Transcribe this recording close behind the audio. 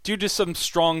Due to some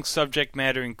strong subject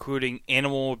matter including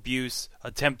animal abuse,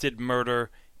 attempted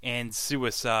murder, and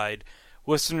suicide,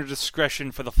 listener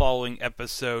discretion for the following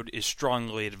episode is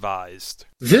strongly advised.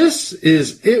 This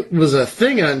is It Was a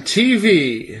Thing on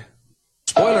TV.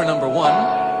 Spoiler number 1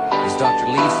 is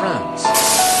Dr. Lee frowns.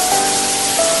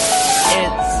 It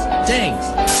stinks.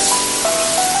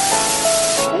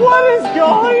 What is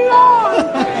going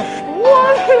on?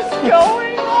 What is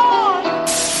going on?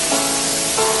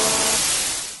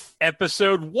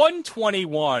 Episode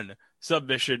 121,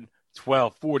 submission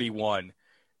 1241.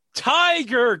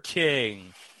 Tiger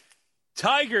King.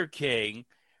 Tiger King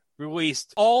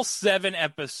released all 7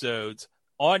 episodes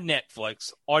on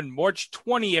Netflix on March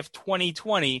 20th,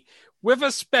 2020, with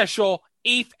a special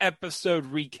 8th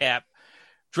episode recap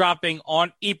dropping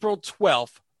on April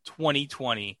 12th,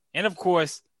 2020. And of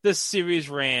course, the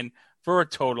series ran for a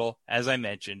total, as I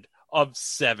mentioned, of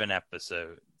 7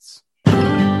 episodes.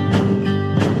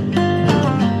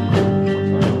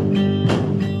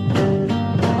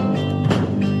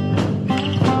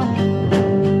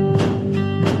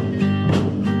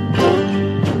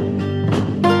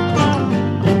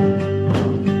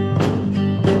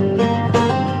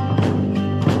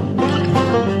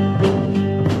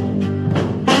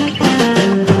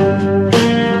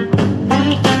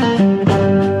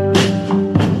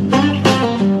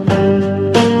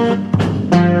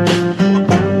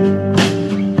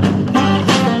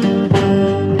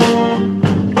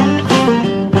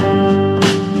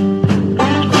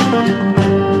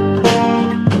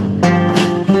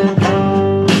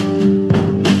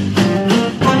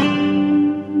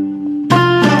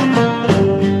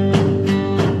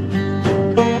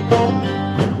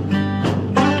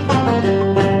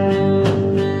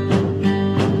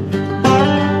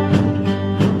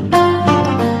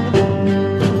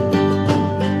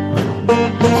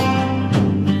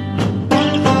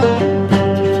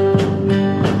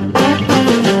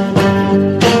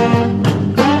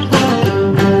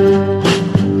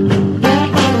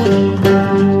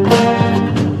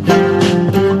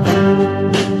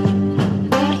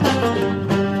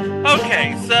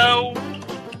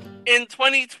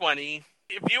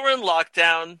 If you were in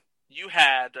lockdown, you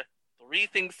had 3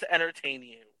 things to entertain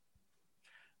you: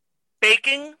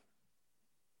 baking,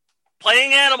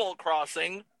 playing Animal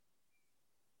Crossing,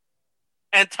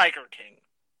 and Tiger King.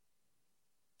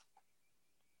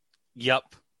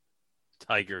 Yup.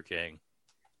 Tiger King.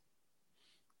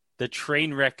 The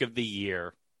train wreck of the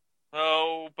year.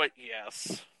 Oh, but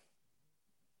yes.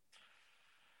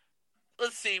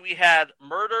 Let's see, we had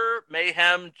murder,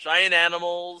 mayhem, giant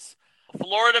animals,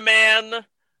 Florida man,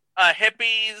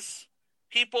 hippies,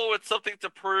 people with something to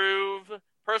prove,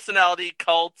 personality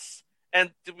cults,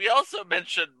 and did we also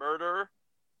mention murder?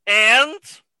 And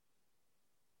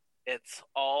it's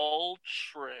all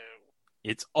true.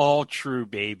 It's all true,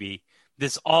 baby.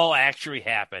 This all actually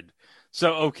happened.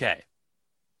 So, okay.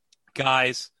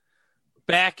 Guys,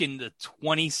 back in the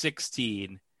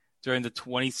 2016, during the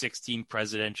 2016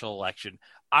 presidential election,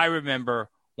 I remember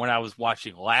when I was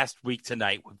watching Last Week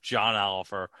Tonight with John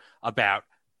Oliver about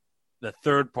the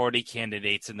third-party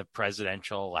candidates in the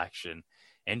presidential election.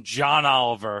 And John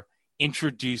Oliver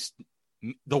introduced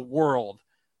the world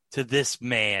to this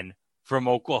man from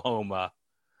Oklahoma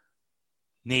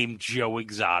named Joe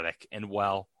Exotic. And,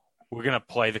 well, we're going to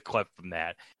play the clip from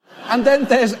that. And then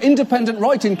there's independent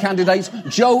write-in candidate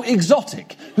Joe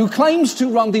Exotic, who claims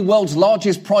to run the world's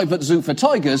largest private zoo for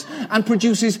tigers and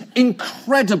produces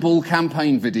incredible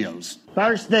campaign videos.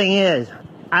 First thing is,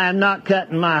 I am not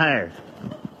cutting my hair.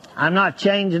 I'm not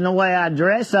changing the way I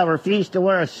dress. I refuse to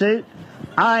wear a suit.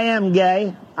 I am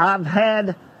gay. I've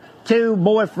had 2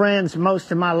 boyfriends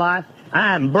most of my life.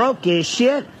 I am broke as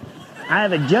shit. I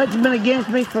have a judgment against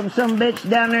me from some bitch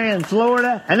down there in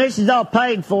Florida. And this is all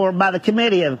paid for by the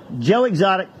committee of Joe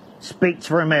Exotic Speaks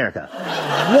for America.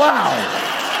 Wow.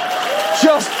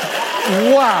 Just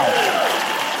wow.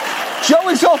 Joe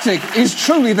Exotic is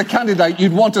truly the candidate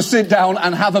you'd want to sit down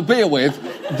and have a beer with,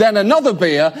 then another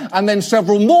beer, and then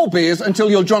several more beers until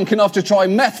you're drunk enough to try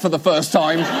meth for the first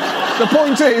time. The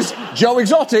point is, Joe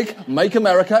Exotic, make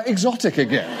America exotic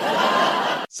again.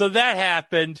 So that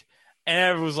happened, and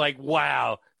everyone was like,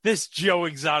 wow, this Joe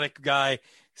Exotic guy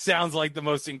sounds like the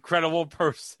most incredible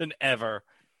person ever.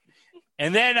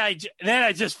 And then I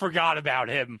just forgot about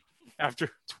him after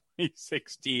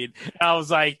 2016. I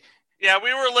was like, yeah,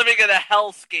 we were living in a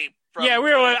hellscape.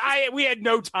 We had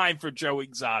no time for Joe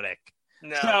Exotic.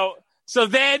 No. So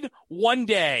then one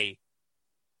day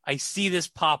I see this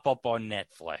pop up on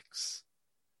Netflix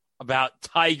about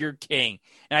Tiger King,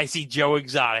 and I see Joe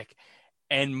Exotic,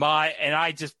 and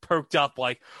I just perked up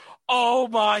like, oh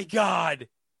my God,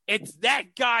 It's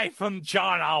that guy from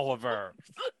John Oliver.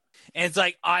 And it's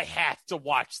like, I have to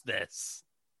watch this.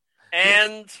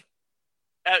 And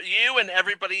you and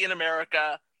everybody in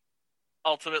America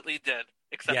ultimately did,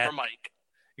 except Yeah. for Mike.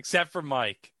 Except for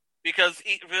Mike. Because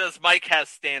Mike has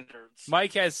standards.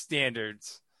 Mike has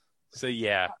standards. So,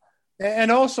 yeah.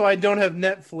 And also, I don't have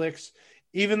Netflix,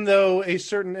 even though a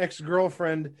certain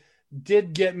ex-girlfriend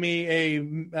did get me a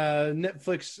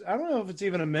Netflix. I don't know if it's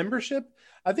even a membership.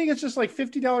 I think it's just like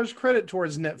 $50 credit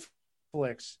towards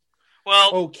Netflix.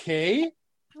 Well, okay.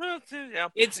 Yeah.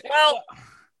 It's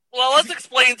Well, let's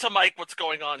explain to Mike what's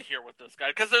going on here with this guy,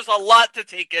 because there's a lot to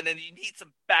take in, and you need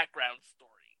some background story.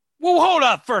 Well, hold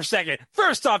up for a second.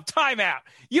 First off, timeout.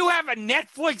 You have a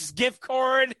Netflix gift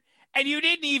card, and you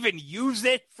didn't even use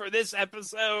it for this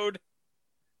episode?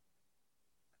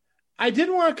 I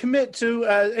didn't want to commit to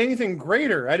anything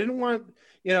greater. I didn't want,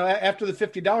 after the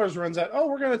 $50 runs out,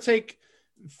 we're going to take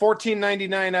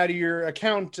 $14.99 out of your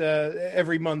account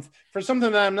every month for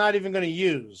something that I'm not even going to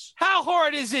use. How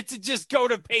hard is it to just go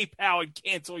to PayPal and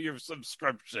cancel your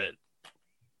subscription?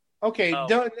 Okay, all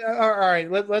right.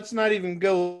 Let's not even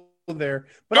go there.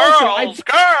 But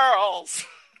girls.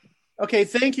 Okay,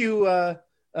 thank you,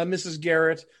 Mrs.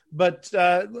 Garrett. But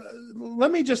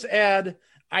let me just add,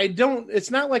 it's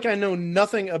not like I know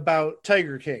nothing about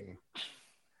Tiger King.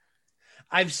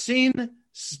 I've seen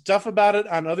stuff about it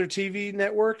on other TV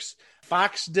networks.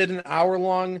 Fox did an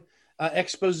hour-long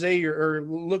expose or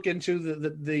look into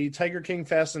the Tiger King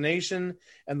fascination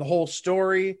and the whole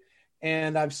story.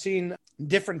 And I've seen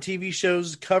different TV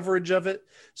shows coverage of it.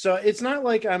 So it's not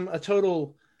like I'm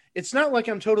totally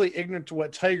ignorant to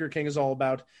what Tiger King is all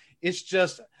about. It's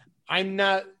just I'm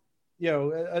not,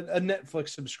 a Netflix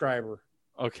subscriber.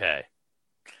 Okay.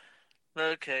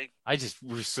 I just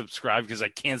subscribed because I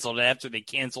canceled it after they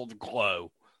canceled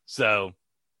Glow. So.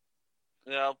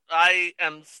 I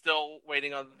am still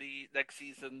waiting on the next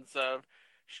seasons of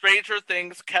Stranger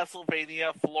Things,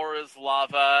 Castlevania, Flora's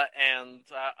Lava, and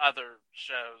other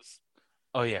shows.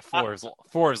 Oh, yeah.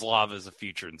 Flora's Lava is a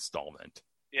future installment.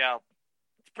 Yeah.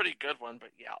 It's a pretty good one,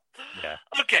 but yeah. Yeah.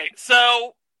 Okay,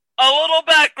 so a little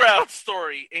background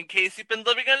story in case you've been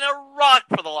living in a rock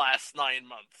for the last 9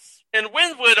 months. In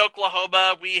Wynwood,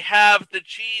 Oklahoma, we have the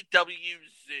GW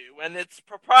Zoo, and its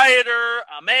proprietor,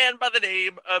 a man by the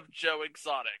name of Joe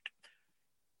Exotic.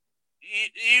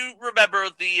 You remember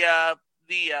the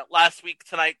Last Week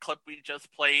Tonight clip we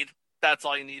just played? That's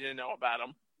all you need to know about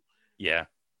him. Yeah.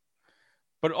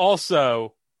 But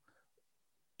also,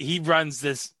 he runs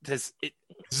this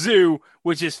zoo,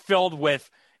 which is filled with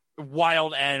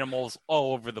wild animals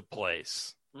all over the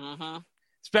place. Mm-hmm.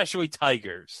 Especially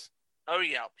tigers. Oh,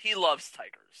 yeah. He loves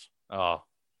tigers. Oh,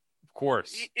 of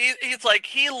course. He's like,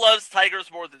 he loves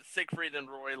tigers more than Siegfried and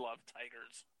Roy love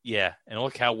tigers. Yeah, and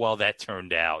look how well that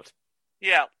turned out.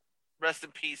 Yeah. Rest in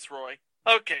peace, Roy.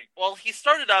 Okay, well, he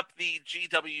started up the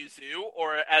GW Zoo,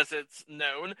 or as it's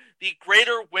known, the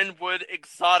Greater Wynwood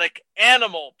Exotic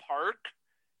Animal Park,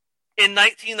 in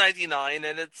 1999,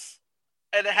 and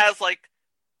it has like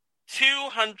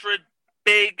 200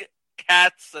 big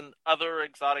cats and other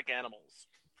exotic animals.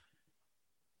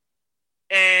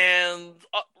 And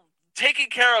taking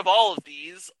care of all of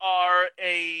these are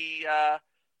a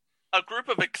group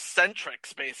of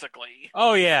eccentrics, basically.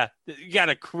 Oh, yeah. You got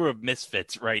a crew of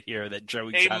misfits right here that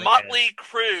Joey A motley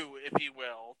crew, if you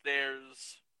will.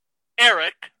 There's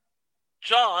Eric,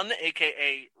 John,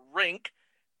 a.k.a. Rink,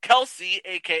 Kelsey,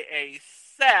 a.k.a.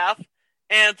 Saf,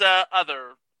 and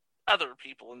other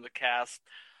people in the cast.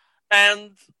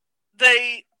 And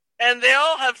they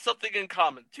all have something in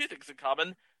common. Two things in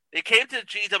common. They came to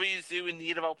GW Zoo in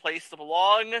need of a place to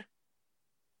belong,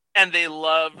 and they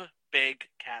love big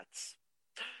cats.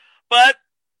 But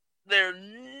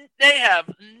they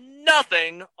have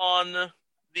nothing on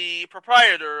the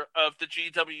proprietor of the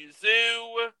GW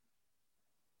Zoo,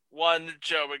 one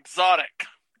Joe Exotic.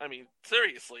 I mean,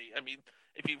 seriously. I mean,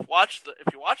 if you watch the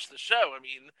show, I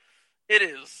mean,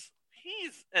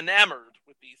 he's enamored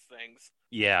with these things.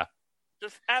 Yeah.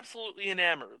 Just absolutely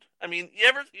enamored. I mean, you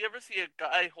ever see a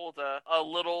guy hold a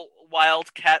little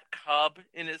wildcat cub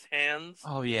in his hands?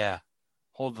 Oh yeah,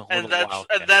 hold the wildcat.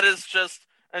 And that is just,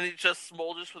 and he just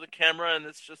smolders for the camera, and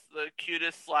it's just the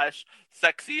cutest /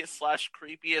 sexiest /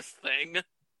 creepiest thing.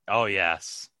 Oh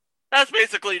yes, that's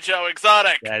basically Joe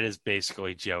Exotic. That is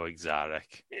basically Joe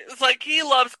Exotic. It's like he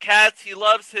loves cats, he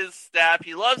loves his staff,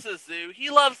 he loves his zoo,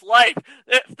 he loves life.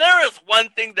 If there is one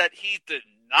thing that he did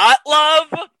not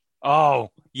love. Oh,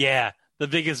 yeah. The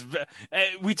biggest.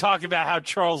 We talk about how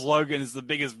Charles Logan is the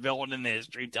biggest villain in the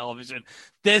history of television.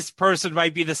 This person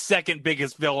might be the second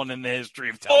biggest villain in the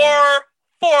history of television.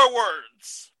 Four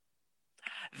words.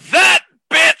 that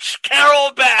bitch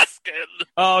Carol Baskin.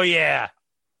 Oh, yeah.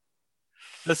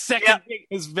 The second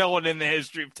biggest villain in the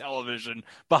history of television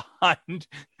behind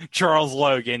Charles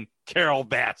Logan, Carol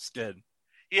Baskin.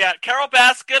 Yeah, Carol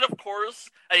Baskin, of course,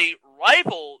 a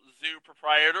rival zoo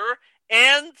proprietor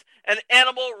and an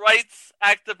animal rights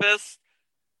activist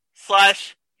 /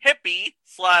 hippie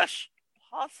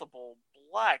 / possible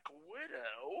Black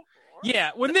Widow.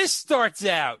 Yeah, when this starts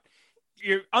out,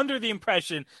 you're under the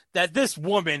impression that this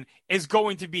woman is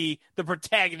going to be the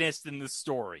protagonist in the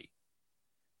story.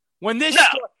 When this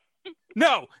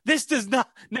No, this does not.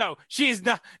 No, she is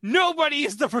not. Nobody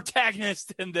is the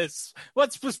protagonist in this. There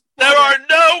are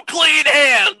no clean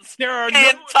hands. There are in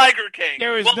no Tiger King.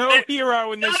 There is no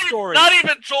hero in this story. Not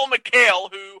even Joel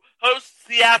McHale, who hosts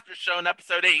the after show in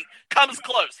episode 8, comes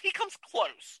close. He comes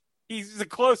close. He's the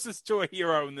closest to a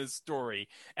hero in this story,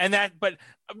 but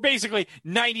basically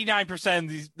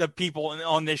 99% of the people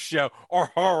on this show are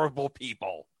horrible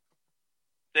people.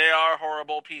 They are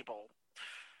horrible people.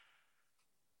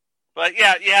 But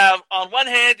yeah, you have, on one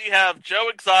hand, you have Joe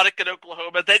Exotic in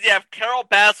Oklahoma. Then you have Carol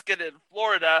Baskin in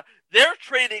Florida. They're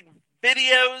trading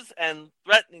videos and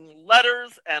threatening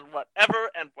letters and whatever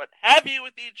and what have you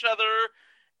with each other.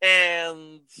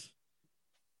 And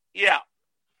yeah,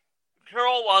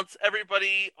 Carol wants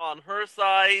everybody on her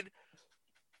side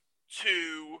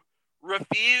to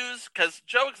refuse, because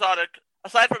Joe Exotic,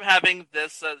 aside from having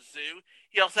this zoo,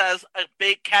 he also has a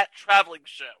big cat traveling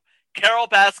show. Carol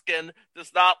Baskin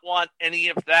does not want any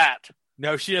of that.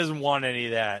 No, she doesn't want any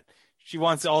of that. She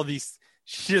wants all these.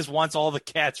 She just wants all the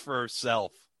cats for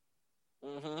herself.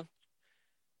 Mm-hmm.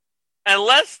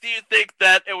 Unless, do you think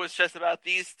that it was just about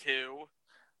these two?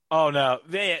 Oh no,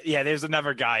 there's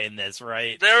another guy in this,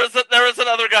 right? There is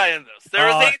another guy in this.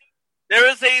 There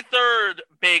is a third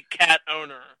big cat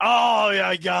owner. Oh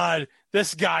my God,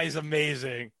 this guy's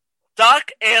amazing.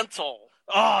 Doc Antle.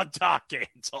 Oh, Doc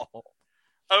Antle.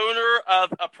 Owner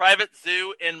of a private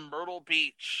zoo in Myrtle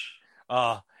Beach.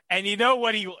 And you know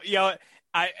what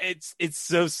it's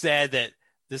so sad that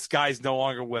this guy's no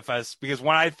longer with us, because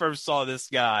when I first saw this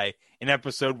guy in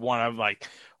episode 1, I'm like,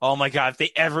 oh my God, if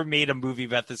they ever made a movie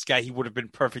about this guy, he would have been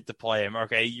perfect to play him.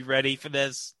 Okay, you ready for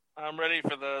this? I'm ready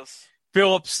for this.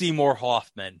 Philip Seymour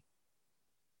Hoffman.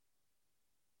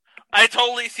 I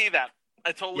totally see that.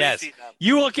 See that.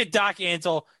 You look at Doc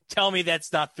Antle, tell me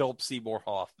that's not Philip Seymour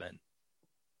Hoffman.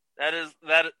 That is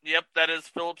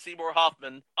Philip Seymour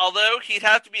Hoffman. Although he'd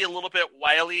have to be a little bit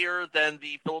wilier than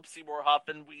the Philip Seymour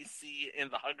Hoffman we see in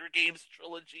the Hunger Games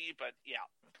trilogy, but yeah.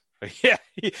 Yeah,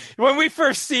 when we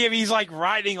first see him, he's like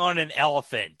riding on an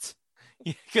elephant,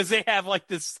 because they have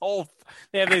this whole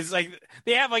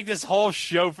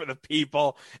show for the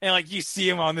people, and like you see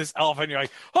him on this elephant, you're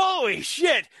like, holy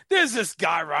shit, there's this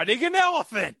guy riding an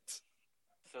elephant.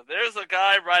 So there's a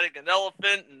guy riding an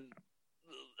elephant, and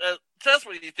just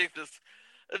when you think this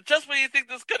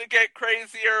gonna get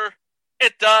crazier,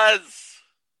 it does.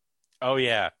 Oh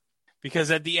yeah, because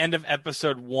at the end of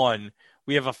episode 1,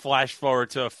 we have a flash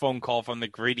forward to a phone call from the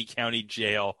Grady County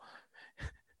Jail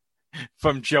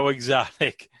from Joe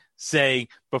Exotic saying,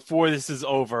 "Before this is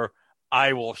over,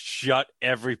 I will shut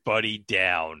everybody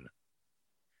down."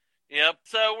 Yep.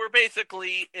 So we're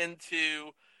basically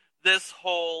into this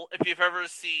whole. If you've ever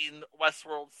seen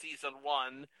Westworld season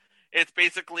 1. It's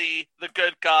basically the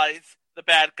good guys, the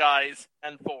bad guys,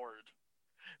 and Ford.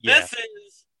 Yeah. This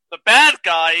is the bad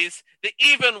guys, the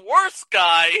even worse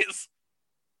guys,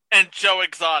 and Joe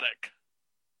Exotic.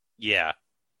 Yeah.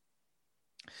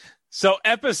 So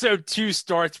episode 2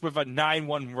 starts with a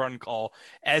 911 call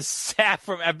as Saf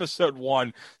from episode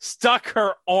 1 stuck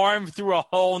her arm through a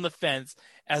hole in the fence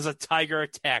as a tiger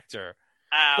attacked her.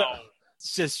 Ow.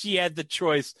 So she had the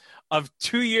choice of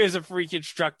 2 years of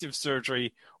reconstructive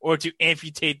surgery or to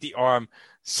amputate the arm.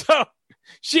 So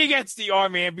she gets the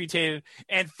arm amputated,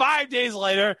 and 5 days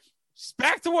later, she's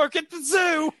back to work at the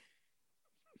zoo.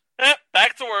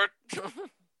 Back to work.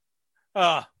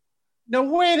 Now,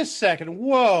 wait a second.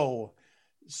 Whoa.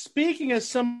 Speaking as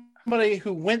somebody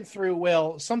who went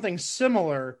through, something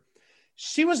similar,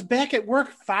 she was back at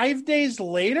work 5 days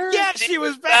later? Yeah, she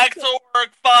was back to work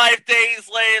 5 days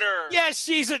later. Yeah,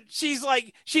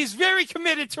 she's very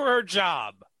committed to her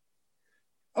job.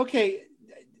 Okay,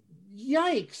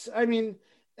 yikes. I mean,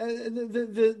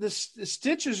 the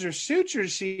stitches or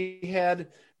sutures she had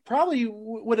probably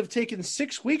would have taken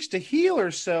 6 weeks to heal or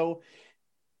so.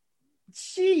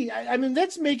 Gee, I mean,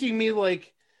 that's making me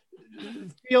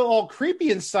feel all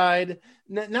creepy inside.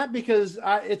 Not because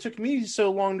it took me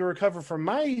so long to recover from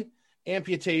my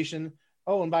amputation.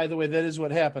 Oh, and by the way, that is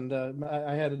what happened.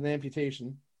 I had an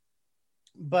amputation.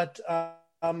 But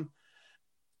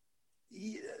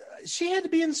she had to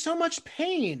be in so much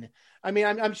pain. I mean,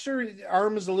 I'm sure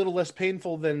arm is a little less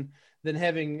painful than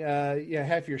having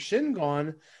half your shin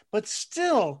gone, but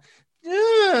still,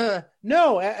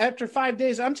 no. After 5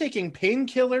 days, I'm taking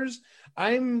painkillers.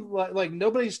 I'm like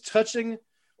nobody's touching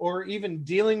or even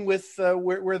dealing with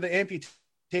where the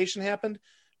amputation happened.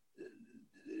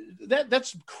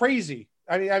 That's crazy.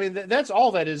 I mean that's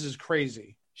all that is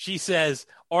crazy. She says,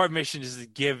 our mission is to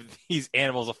give these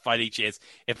animals a fighting chance.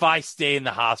 If I stay in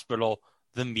the hospital,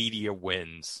 the media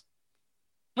wins.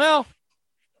 Well,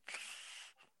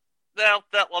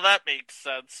 that makes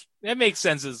sense. That makes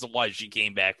sense as to why she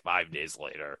came back 5 days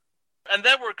later. And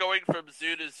then we're going from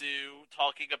zoo to zoo,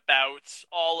 talking about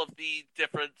all of the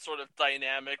different sort of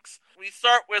dynamics. We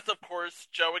start with, of course,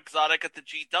 Joe Exotic at the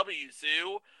GW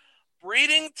Zoo,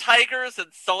 breeding tigers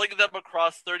and selling them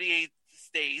across 38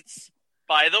 states.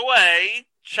 By the way,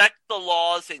 check the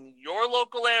laws in your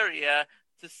local area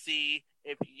to see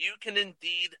if you can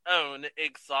indeed own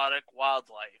exotic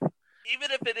wildlife. Even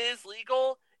if it is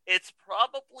legal, it's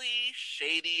probably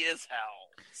shady as hell.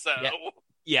 So...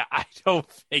 Yeah, I don't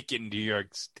think in New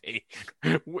York State,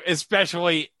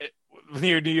 especially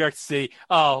near New York City.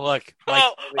 Oh, look.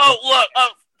 Look.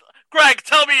 Greg,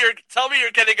 tell me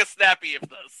you're getting a snappy of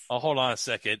this. Oh, hold on a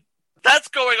second. That's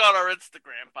going on our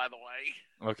Instagram, by the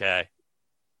way. Okay.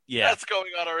 Yeah. That's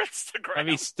going on our Instagram. Let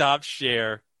me stop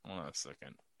share. Hold on a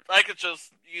second. I could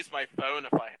just use my phone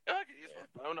if I have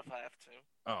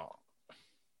to. Oh.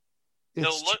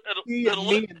 It'll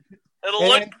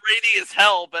look greedy as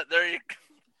hell, but there you go.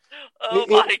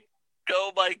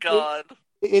 Oh my God.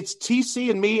 It's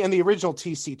TC and me and the original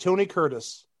TC, Tony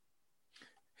Curtis.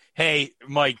 Hey,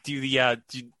 Mike, do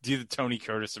the Tony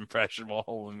Curtis impression while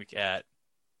holding the cat.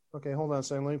 Okay, hold on a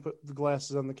second. Let me put the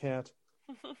glasses on the cat.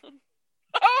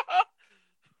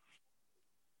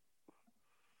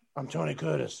 I'm Tony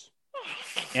Curtis.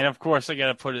 And of course, I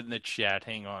gotta put it in the chat.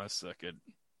 Hang on a second.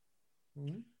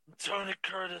 Mm-hmm. Tony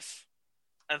Curtis,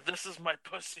 and this is my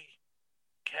pussy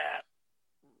cat.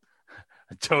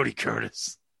 Tony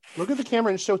Curtis. Look at the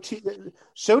camera and show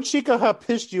Chico how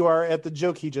pissed you are at the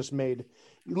joke he just made.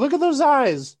 Look at those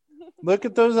eyes. Look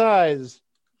at those eyes.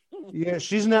 Yeah,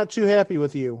 she's not too happy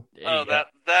with you. Oh,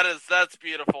 that's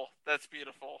beautiful. That's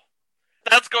beautiful.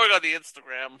 That's going on the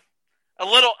Instagram. A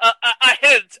little a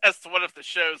hint as to one of the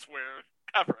shows we're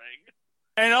covering.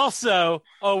 And also,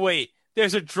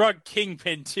 there's a drug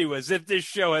kingpin too, as if this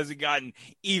show hasn't gotten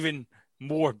even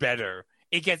more better.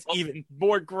 It gets even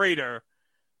more greater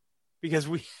because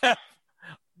we have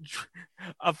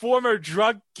a former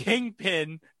drug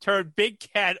kingpin turned big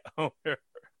cat owner.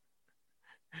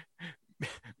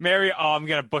 I'm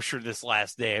going to butcher this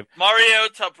last name. Mario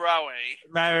Tabraue.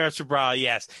 Mario Tabraue,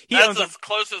 yes. That's as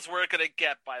close as we're going to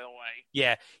get, by the way.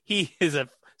 Yeah, he is a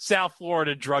South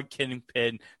Florida drug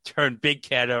kingpin turned big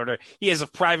cat owner. He has a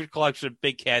private collection of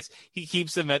big cats. He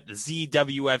keeps them at the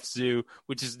ZWF Zoo,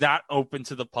 which is not open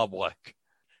to the public.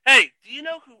 Hey, do you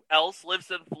know who else lives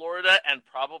in Florida and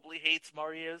probably hates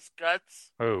Mario's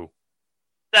guts? Who?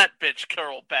 That bitch,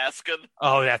 Carol Baskin.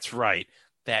 Oh, that's right.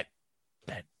 That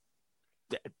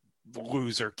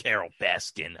loser, Carol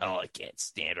Baskin. Oh, I can't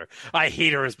stand her. I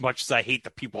hate her as much as I hate the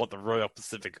people at the Royal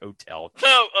Pacific Hotel.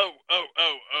 Oh.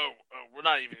 We're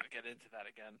not even going to get into that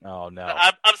again. Oh, no.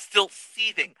 I'm still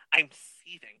seething. I'm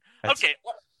seething. Okay,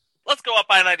 let's go up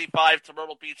I-95 to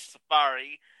Myrtle Beach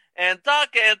Safari. And Doc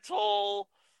Antle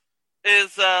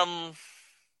is,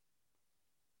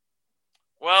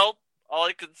 well, all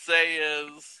I can say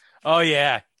is... Oh,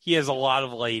 yeah. He has a lot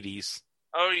of ladies.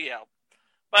 Oh, yeah.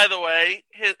 By the way,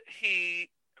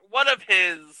 one of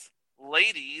his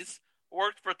ladies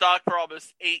worked for Doc for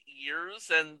almost 8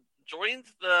 years and joined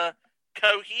the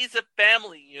Cohesive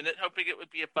Family Unit, hoping it would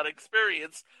be a fun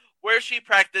experience, where she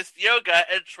practiced yoga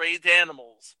and trained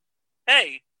animals.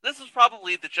 Hey, this is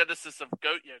probably the genesis of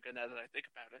goat yoga now that I think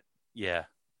about it. Yeah.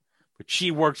 But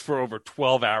she worked for over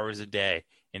 12 hours a day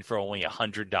and for only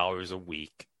 $100 a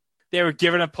week. They were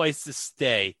given a place to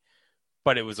stay,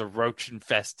 but it was a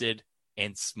roach-infested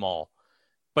and small.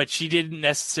 But she didn't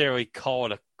necessarily call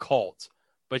it a cult,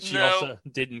 but she also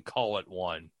didn't call it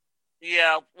one.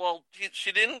 Yeah, well,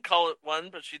 she didn't call it one,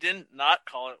 but she didn't not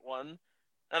call it one.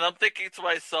 And I'm thinking to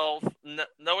myself,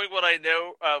 knowing what I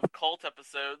know of cult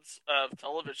episodes of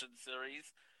television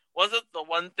series, wasn't the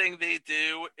one thing they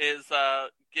do is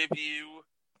give you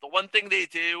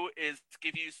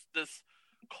this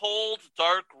cold,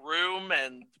 dark room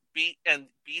and beat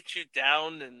you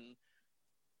down and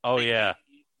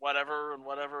whatever and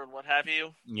what have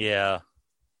you. Yeah.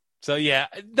 So yeah,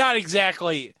 not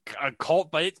exactly a cult,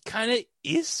 but it kind of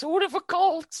is sort of a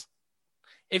cult.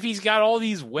 If he's got all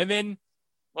these women.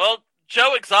 Well,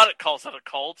 Joe Exotic calls it a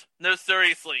cult. No,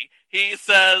 seriously. He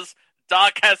says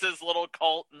Doc has his little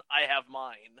cult and I have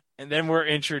mine. And then we're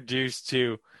introduced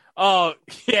to, oh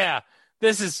yeah,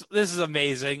 this is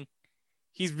amazing.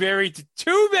 He's married to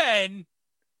 2 men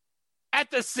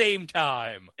at the same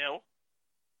time. You know?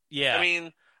 Yeah. I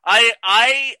mean,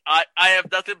 I have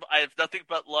nothing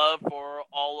but love for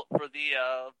the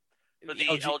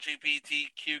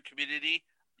LGBTQ community.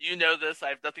 You know this. I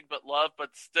have nothing but love,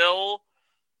 but still,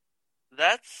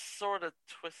 that's sort of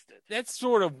twisted. That's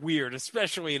sort of weird,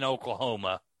 especially in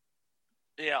Oklahoma.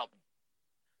 Yeah.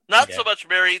 Not so much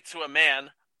married to a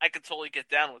man. I could totally get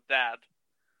down with that.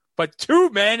 But 2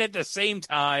 men at the same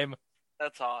time.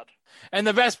 That's odd. And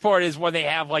the best part is when they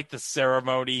have like the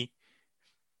ceremony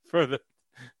for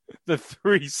the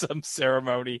threesome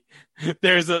ceremony.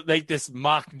 There's this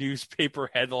mock newspaper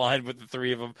headline with the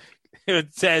 3 of them.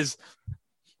 It says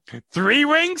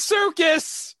 3-ring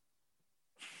circus.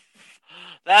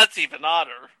 That's even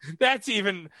odder.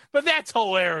 But that's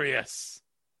hilarious.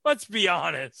 Let's be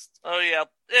honest. Oh yeah,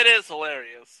 it is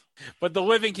hilarious. But the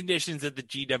living conditions at the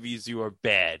GW Zoo are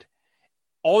bad.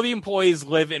 All the employees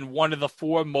live in one of the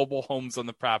 4 mobile homes on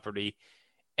the property,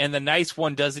 and the nice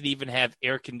one doesn't even have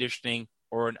air conditioning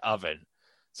or an oven.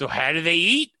 So how do they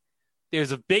eat?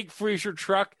 There's a big freezer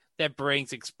truck that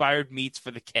brings expired meats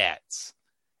for the cats.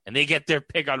 And they get their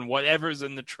pick on whatever's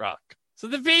in the truck. So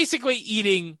they're basically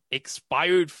eating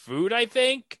expired food, I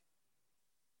think.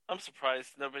 I'm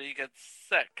surprised nobody gets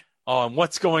sick. Oh, and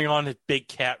what's going on at Big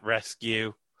Cat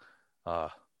Rescue?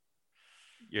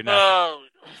 You're not...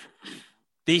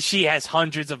 She has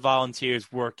hundreds of volunteers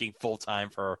working full-time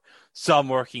for her. Some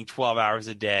working 12 hours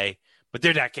a day. But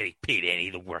they're not getting paid any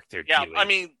of the work they're doing. Yeah, I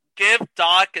mean, give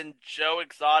Doc and Joe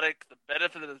Exotic the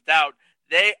benefit of the doubt.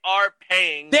 They are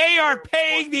paying. They are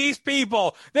paying these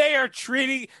people. They are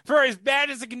treating, for as bad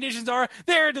as the conditions are,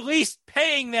 they're at least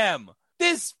paying them.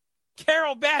 This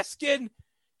Carol Baskin,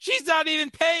 she's not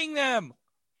even paying them.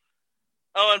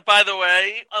 Oh, and by the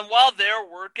way, and while they're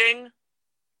working,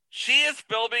 she is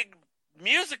filming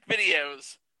music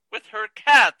videos with her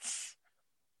cats.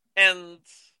 And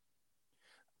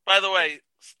by the way,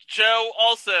 Joe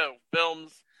also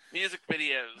films music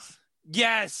videos.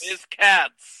 Yes. His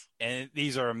cats. And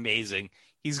these are amazing.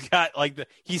 He's got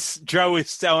Joe is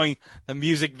selling the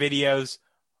music videos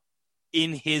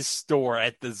in his store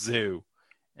at the zoo.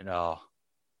 And the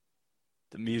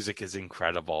music is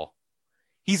incredible.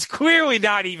 He's clearly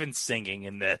not even singing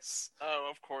in this. Oh,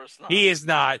 of course not. He is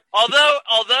not.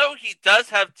 Although he does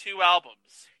have 2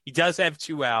 albums. He does have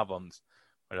 2 albums.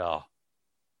 But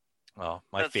my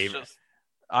That's favorite. Just...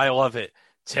 I love it.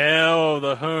 Tell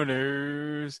the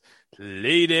hunters to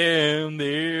lay down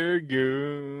their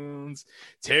guns.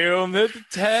 Tell them that the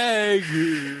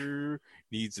tiger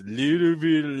needs a little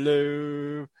bit of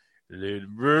love. Let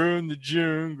him run the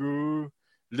jungle.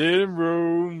 Let him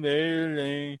roam their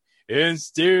lane. And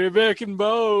stare back in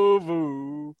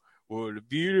Bovo. What a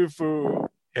beautiful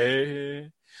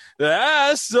head.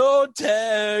 I saw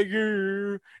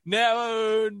Tiger, now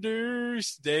I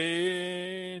understand.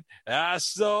 I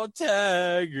saw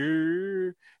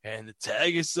Tiger, and the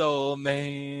Tiger saw a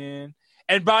man.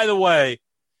 And by the way,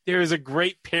 there is a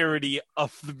great parody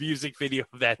of the music video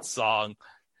of that song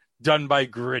done by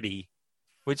Gritty,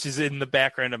 which is in the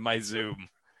background of my Zoom,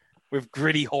 with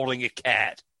Gritty holding a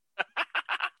cat.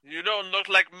 You don't look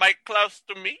like Mike Klaus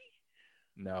to me?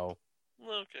 No.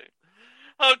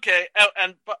 Okay,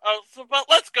 but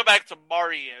let's go back to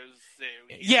Mario's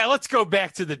zoo. Yeah, let's go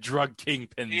back to the drug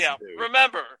kingpin. Yeah, zoo.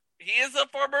 remember, he is a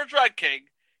former drug king.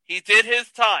 He did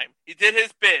his time. He did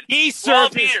his bid. He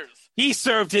served 12 years. He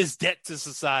served his debt to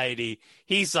society.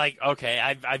 He's like, okay,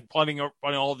 I'm running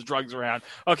all the drugs around.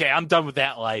 Okay, I'm done with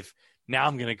that life. Now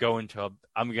I'm gonna go into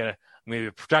I'm gonna be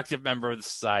a productive member of the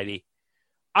society.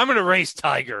 I'm gonna raise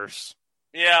tigers.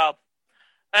 Yeah,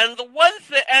 and the one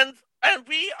thing, and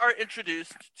we are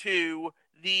introduced to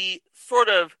the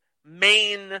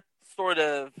main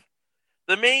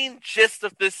gist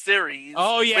of this series.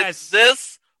 Oh yes, with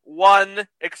this one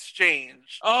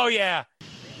exchange. Oh yeah.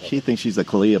 She thinks she's the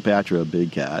Cleopatra of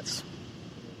big cats.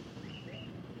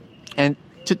 And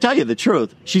to tell you the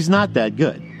truth, she's not that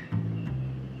good.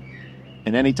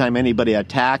 And anytime anybody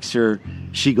attacks her,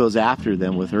 she goes after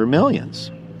them with her millions.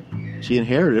 She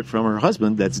inherited it from her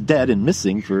husband that's dead and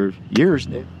missing for years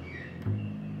now.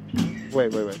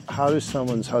 Wait. How does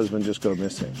someone's husband just go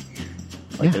missing?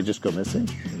 They just go missing?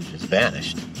 He just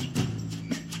vanished.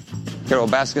 Carol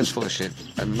Baskin's full of shit,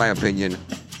 in my opinion.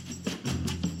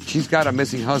 She's got a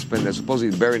missing husband that's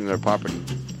supposedly buried in her property.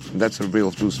 And that's a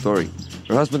real true story.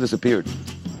 Her husband disappeared.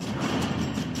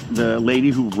 the lady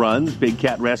who runs Big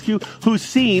Cat Rescue, who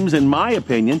seems, in my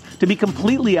opinion, to be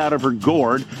completely out of her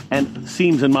gourd and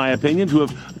seems, in my opinion, to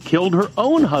have killed her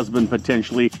own husband,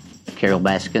 potentially. Carol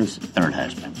Baskin's third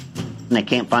husband. And they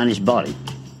can't find his body.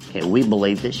 Okay, we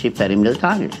believe that she fed him to the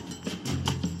tigers.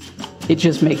 It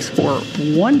just makes for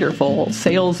wonderful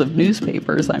sales of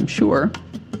newspapers, I'm sure,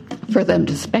 for them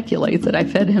to speculate that I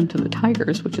fed him to the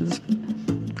tigers, which is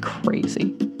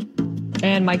crazy.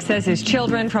 And Mike says his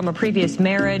children from a previous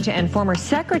marriage and former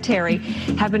secretary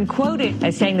have been quoted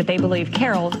as saying that they believe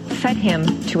Carol fed him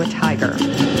to a tiger.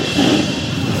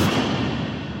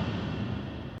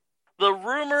 The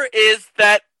rumor is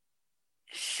that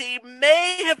she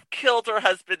may have killed her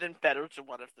husband and fed her to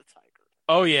one of the tigers.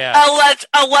 Oh, yeah.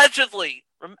 Allegedly.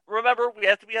 Remember, we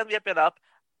have to be on the up and up.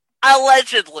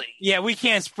 Allegedly. Yeah, we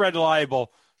can't spread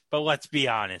libel, but let's be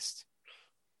honest.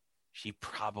 She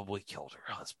probably killed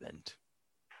her husband.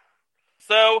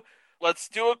 So, let's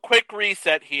do a quick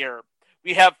reset here.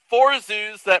 We have 4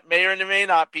 zoos that may or may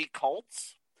not be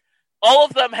cults. All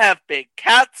of them have big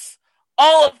cats.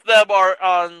 All of them are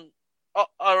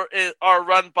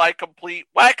run by complete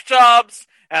whack jobs,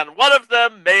 and one of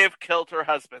them may have killed her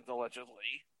husband,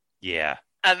 allegedly. Yeah.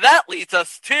 And that leads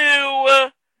us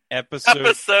to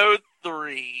episode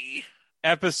 3.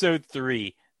 Episode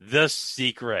 3, The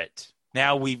Secret.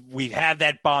 Now we've had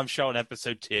that bombshell in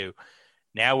episode 2.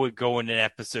 Now we're going in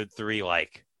episode 3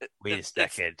 like, wait a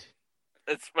second.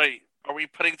 Wait, are we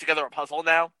putting together a puzzle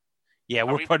now? Yeah,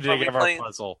 we're putting together a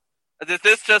puzzle. Did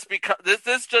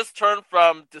this just turn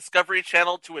from Discovery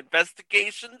Channel to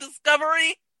Investigation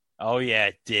Discovery? Oh yeah,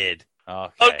 it did.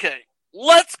 Okay,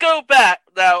 let's go back.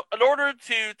 Now, in order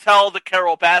to tell the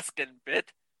Carol Baskin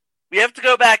bit, we have to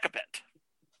go back a bit.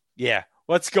 Yeah,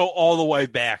 let's go all the way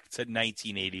back to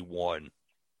 1981.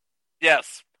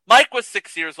 Yes, Mike was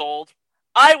 6 years old,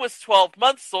 I was 12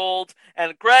 months old,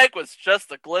 and Greg was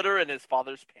just a glitter in his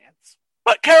father's pants.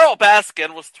 But Carol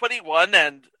Baskin was 21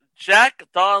 and Jack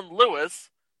Don Lewis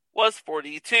was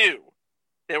 42.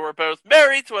 They were both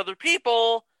married to other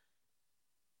people.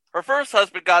 Her first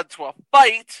husband got into a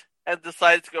fight and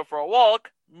decided to go for a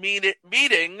walk,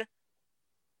 meeting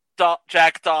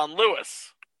Jack Don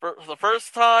Lewis. For the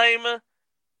first time,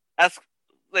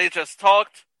 they just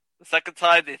talked. The second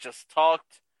time, they just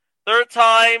talked. Third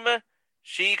time,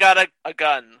 she got a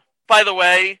gun. By the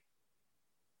way,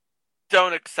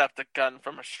 don't accept a gun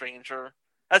from a stranger.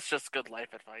 That's just good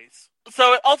life advice.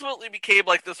 So it ultimately became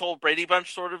like this whole Brady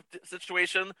Bunch sort of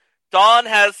situation. Dawn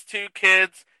has 2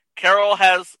 kids. Carol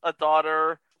has a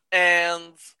daughter.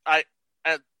 And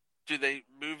do they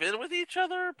move in with each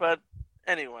other? But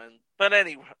anyway,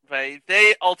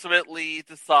 they ultimately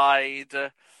decide,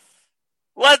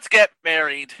 let's get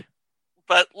married.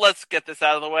 But let's get this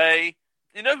out of the way.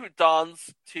 You know who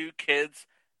Dawn's 2 kids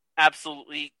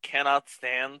absolutely cannot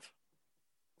stand?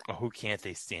 Oh, who can't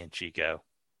they stand, Chico?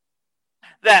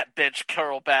 That bitch,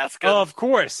 Carol Baskin. Oh, of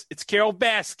course. It's Carol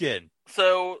Baskin.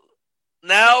 So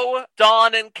now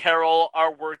Dawn and Carol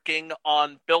are working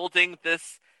on building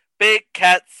this big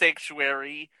cat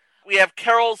sanctuary. We have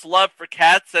Carol's love for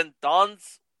cats and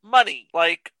Dawn's money.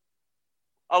 Like,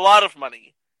 a lot of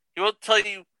money. He won't tell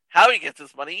you how he gets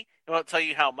his money. He won't tell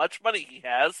you how much money he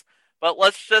has. But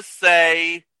let's just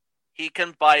say he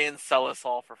can buy and sell us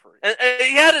all for free. And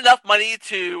he had enough money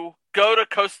to go to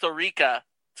Costa Rica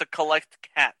to collect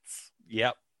cats.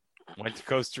 Yep. Went to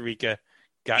Costa Rica.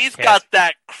 He's got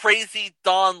that crazy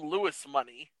Don Lewis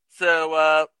money.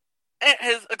 So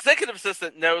his executive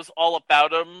assistant knows all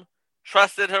about him,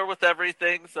 trusted her with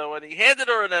everything. So when he handed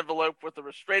her an envelope with a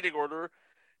restraining order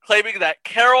claiming that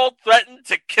Carol threatened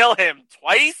to kill him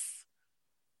twice,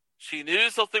 she knew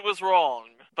something was wrong.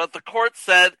 But the court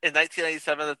said in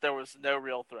 1997 that there was no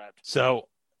real threat. So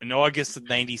in August of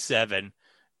 97,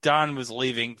 Don was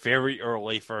leaving very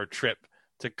early for a trip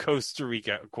to Costa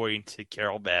Rica, according to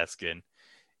Carol Baskin.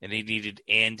 And he needed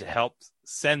Anne to help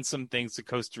send some things to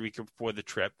Costa Rica before the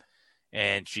trip.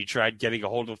 And she tried getting a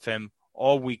hold of him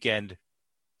all weekend,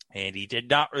 and he did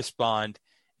not respond.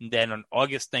 And then on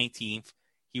August 19th,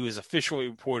 he was officially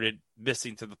reported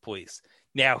missing to the police.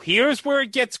 Now, here's where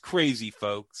it gets crazy,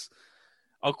 folks.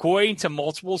 According to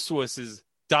multiple sources,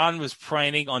 Don was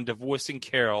planning on divorcing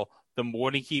Carol the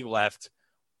morning he left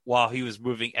while he was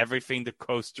moving everything to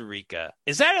Costa Rica.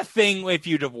 Is that a thing if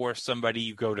you divorce somebody,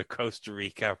 you go to Costa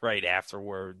Rica right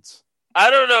afterwards? I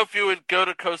don't know if you would go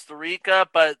to Costa Rica,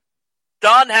 but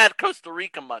Don had Costa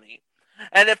Rica money.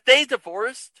 And if they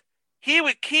divorced, he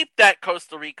would keep that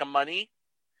Costa Rica money,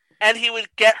 and he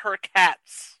would get her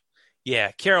cats.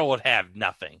 Yeah, Carol would have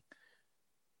nothing.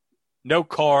 No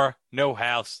car, no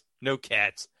house, no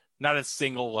cats, not a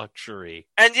single luxury.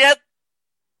 And yet,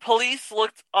 police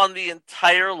looked on the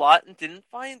entire lot and didn't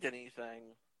find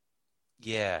anything.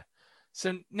 Yeah.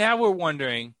 So now we're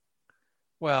wondering,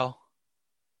 well,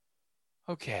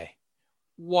 okay,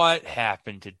 what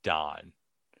happened to Don?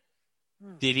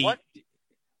 Did he?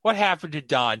 What happened to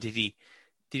Don? Did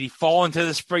he fall into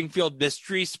the Springfield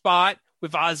mystery spot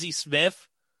with Ozzie Smith?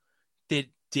 Did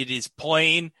his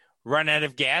plane run out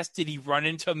of gas? Did he run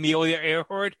into Amelia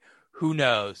Earhart? Who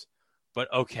knows?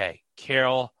 But okay,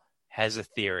 Carol has a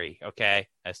theory, okay,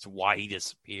 as to why he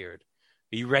disappeared.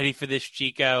 Are you ready for this,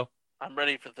 Chico? I'm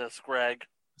ready for this, Greg.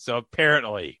 So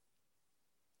apparently,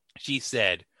 she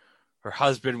said her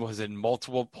husband was in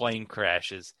multiple plane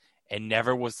crashes and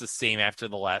never was the same after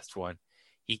the last one.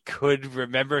 He could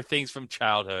remember things from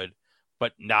childhood,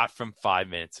 but not from 5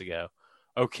 minutes ago.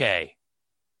 Okay.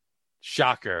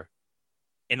 Shocker.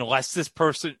 Unless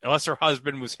her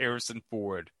husband was Harrison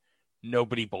Ford,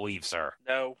 nobody believes her.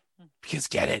 No. Because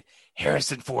get it,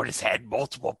 Harrison Ford has had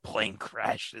multiple plane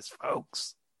crashes,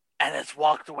 folks. And has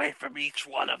walked away from each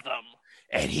one of them.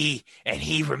 And he's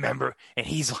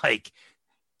like,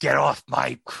 get off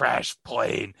my crash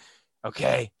plane,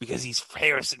 okay? Because he's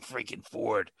Harrison freaking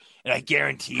Ford. And I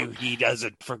guarantee you he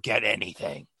doesn't forget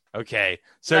anything. Okay.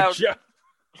 So now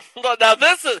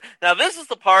this is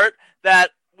the part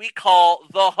that we call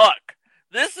the hook.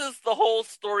 This is the whole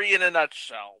story in a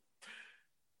nutshell.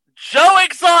 Joe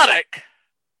Exotic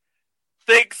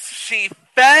thinks she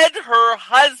fed her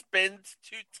husband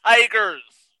to tigers.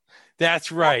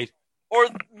 That's right. Or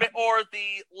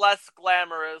the less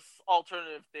glamorous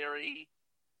alternative theory,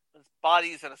 his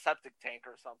body's in a septic tank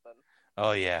or something.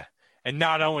 Oh, yeah. And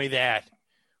not only that,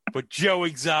 but Joe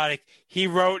Exotic, he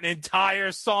wrote an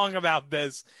entire song about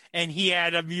this, and he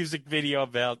had a music video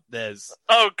about this.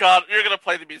 Oh, God, you're going to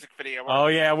play the music video. Oh,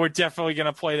 yeah, we're definitely going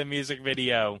to play the music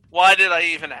video. Why did I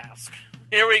even ask?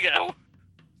 Here we go.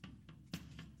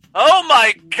 Oh,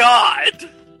 my God!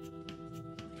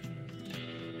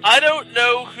 I don't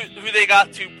know who they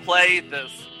got to play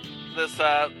this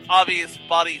obvious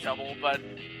body double, but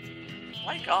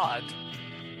my God.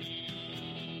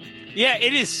 Yeah,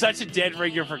 it is such a dead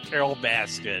ringer for Carol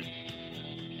Baskin.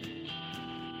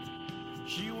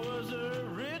 She was a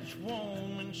rich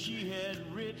woman, she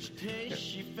had rich taste,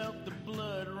 she felt the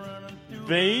blood running through her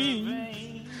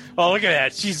veins. Oh, look at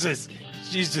that. She's just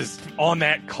on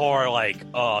that car like,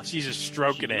 oh, she's just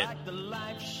stroking it.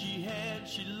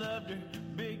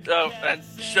 Oh, and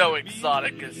Joe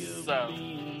Exotic is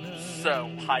so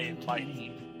high and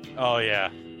mighty. Oh, yeah.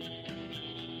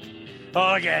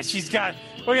 Oh, look at that.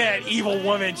 Look at that evil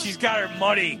woman. She's got her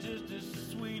money.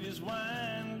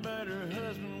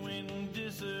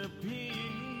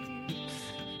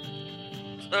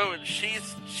 Oh, and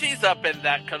she's up in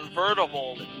that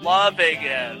convertible, loving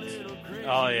it.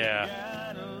 Oh, yeah.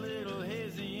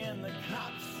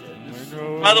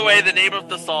 By the way, the name of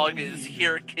the song is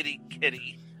Here Kitty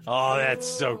Kitty. Oh, that's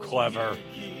so clever.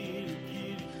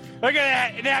 Look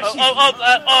at that. Now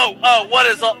what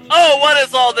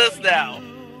is all this now?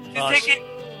 She's taking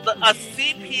a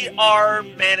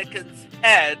CPR mannequin's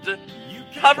head,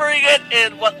 covering it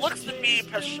in what looks to be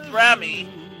pastrami,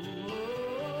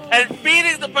 and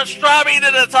feeding the pastrami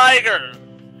to the tiger.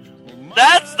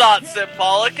 That's not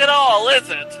symbolic at all, is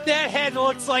it? That head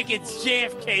looks like it's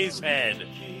JFK's head.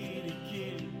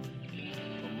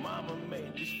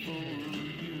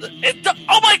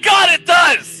 Oh my God, it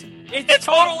does! It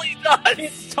totally does!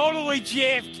 It's totally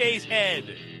JFK's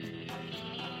head.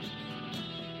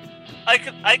 I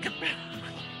could.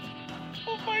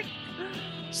 Oh my.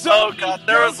 So God,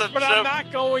 there was a joke. But I'm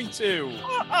not going to.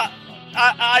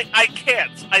 I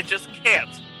can't. I just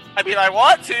can't. I mean, I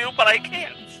want to, but I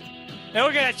can't. And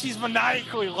look at that. She's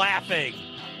maniacally laughing.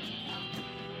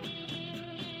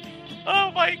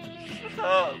 Oh my.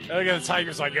 Oh. Look at the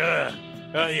tiger's like, ugh.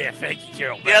 Oh, yeah, thank you,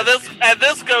 Carol. Yeah,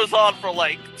 this goes on for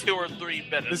like 2 or 3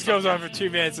 minutes. This goes on for 2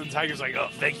 minutes, and the tiger's like, oh,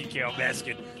 thank you, Carol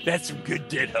Baskin. That's some good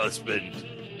dead husband.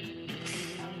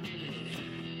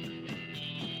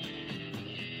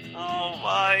 Oh,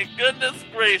 my goodness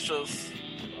gracious.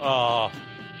 Oh.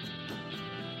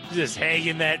 Just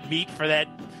hanging that meat for that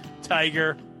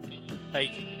tiger.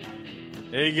 Like,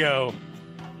 there you go.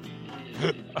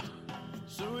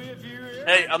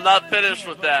 Hey, I'm not finished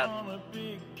with that.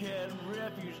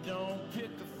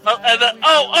 Oh, and then,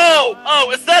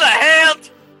 oh, is that a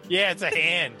hand? Yeah, it's a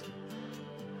hand.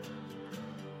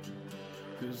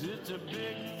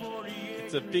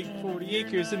 It's a big 40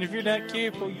 acres, and if you're not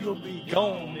careful, you'll be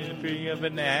gone in a blink of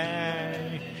an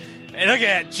eye. And look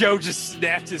at that, Joe just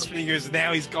snapped his fingers, and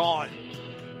now he's gone.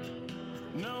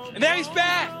 And now he's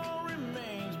back!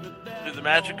 Through the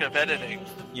magic of editing.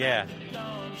 Yeah.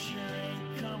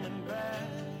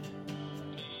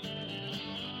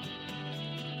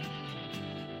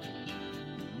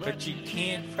 but you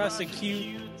can't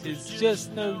prosecute. It's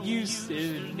just no use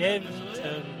in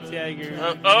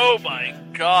Tiger. Oh my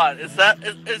God! Is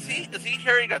he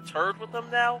carrying a turd with him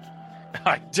now?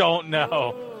 I don't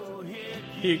know.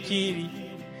 Here, kitty.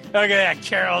 Look at that.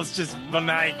 Carol's just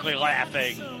maniacally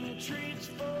laughing.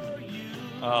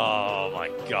 Oh my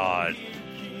God.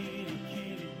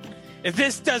 If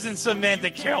this doesn't cement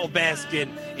that Carol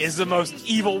Baskin is the most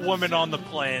evil woman on the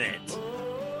planet.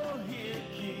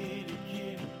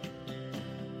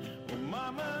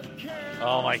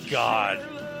 Oh my God.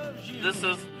 This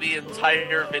is the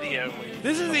entire video.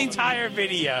 This is the entire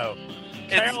video.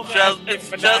 It's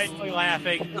just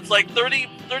laughing. It's like 30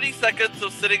 seconds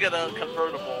of sitting in a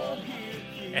convertible.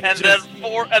 And just-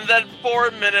 then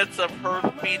 4 minutes of her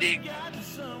feeding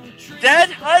dead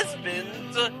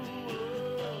husband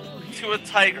to a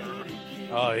tiger.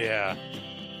 Oh yeah.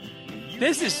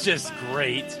 This is just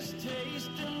great.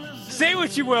 Say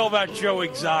what you will about Joe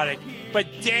Exotic, but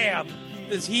damn,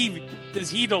 does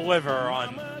he deliver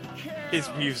on his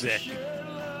music.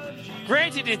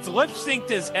 Granted, it's lip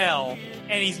synced as hell,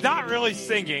 and he's not really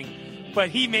singing, but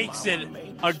he makes it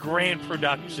a grand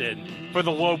production for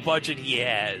the low budget he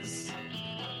has.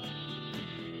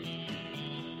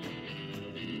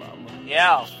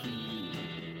 Yeah.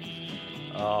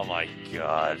 Oh my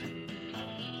God.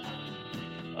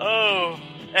 Oh,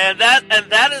 and that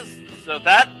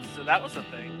was a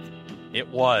thing. It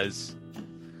was.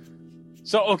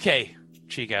 So, okay,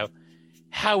 Chico,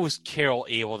 how was Carol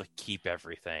able to keep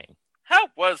everything? How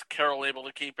was Carol able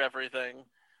to keep everything?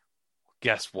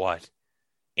 Guess what?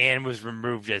 Anne was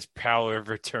removed as power of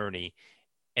attorney,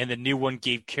 and the new one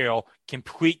gave Carol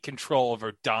complete control of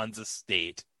her Don's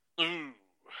estate. Ooh,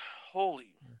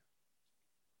 holy.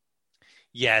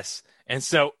 Yes, and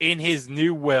so in his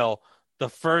new will, the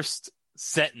first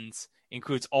sentence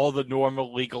includes all the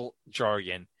normal legal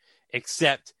jargon,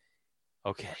 except,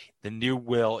 okay, the new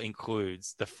will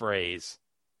includes the phrase,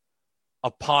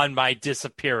 upon my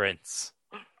disappearance.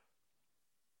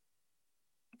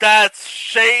 That's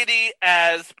shady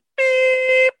as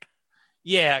beep.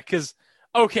 Yeah, because,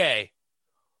 okay,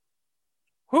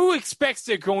 who expects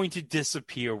they're going to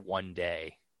disappear one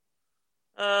day?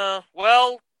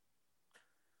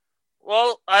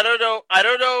 Well, I don't know. I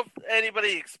don't know if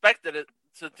anybody expected them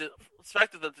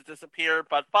to disappear,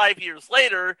 but 5 years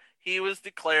later, he was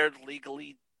declared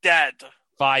legally dead.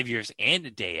 5 years and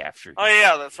a day after. Oh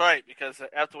yeah, that's right. Because I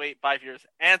have to wait 5 years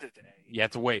and a day. You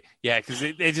have to wait. Yeah, because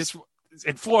they just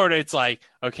in Florida, it's like,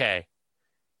 okay,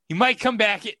 he might come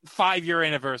back at 5-year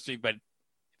anniversary, but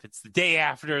if it's the day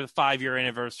after the 5-year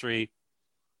anniversary,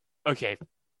 okay,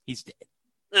 he's dead.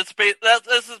 This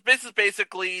is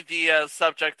basically the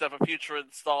subject of a future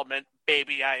installment.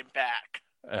 Baby, I'm back.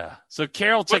 So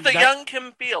Carol took with the young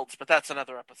Kim Fields, but that's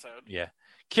another episode. Yeah,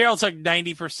 Carol took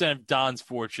 90% of Don's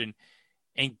fortune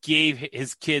and gave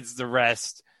his kids the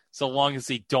rest, so long as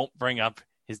they don't bring up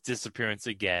his disappearance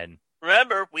again.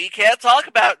 Remember, we can't talk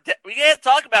about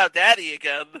Daddy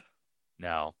again.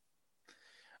 No.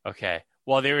 Okay.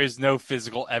 Well, there is no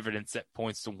physical evidence that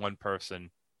points to one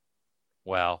person.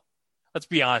 Well, let's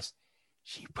be honest.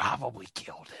 She probably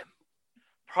killed him.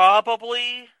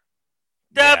 Probably.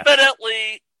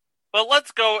 Definitely. Yeah. But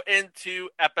let's go into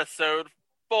episode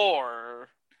 4.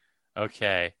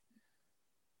 Okay.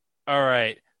 All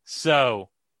right. So,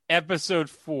 episode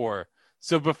 4.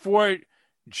 So, before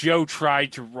Joe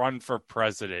tried to run for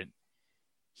president,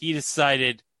 he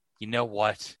decided, you know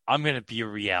what? I'm going to be a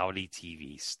reality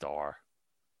TV star.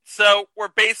 So, we're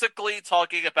basically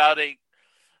talking about a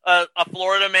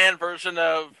Florida man version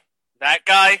of that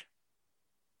guy?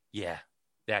 Yeah,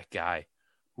 that guy.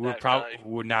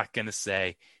 We're not going to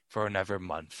say for another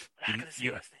month.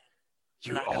 You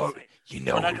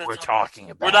know who we're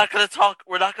talking about. We're not going to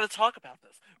talk about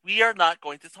this. We are not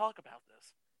going to talk about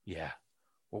this. Yeah.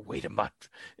 We'll wait a month.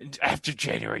 After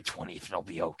January 20th, it'll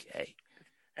be okay.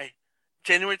 Hey,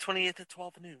 January 20th at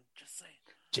 12 noon. Just saying.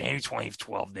 January 20th,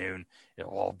 12 noon.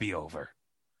 It'll all be over.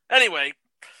 Anyway,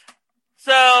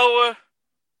 so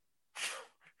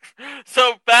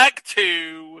back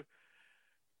to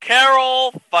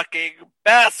Carol fucking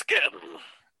Baskin.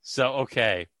 So,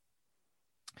 okay.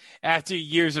 After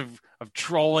years of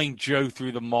trolling Joe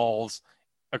through the malls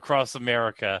across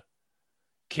America,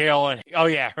 Carol and, oh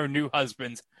yeah, her new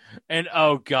husband, and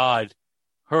oh God,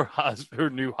 her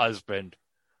new husband.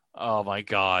 Oh my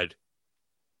God.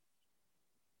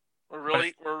 We're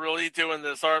really doing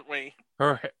this, aren't we?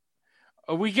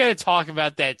 We got to talk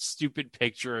about that stupid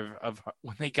picture of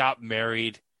when they got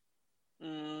married.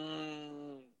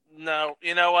 No,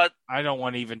 you know what? I don't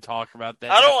want to even talk about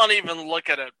that. I don't want to even look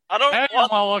at it. I don't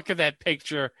want to look at that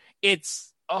picture.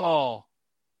 It's, oh.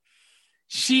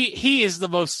 He is the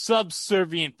most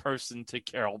subservient person to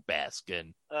Carol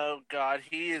Baskin. Oh God,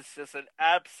 he is just an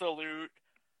absolute.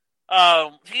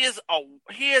 He is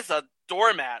a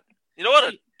doormat. You know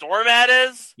what a doormat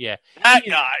is? Yeah, That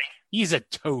guy. He's a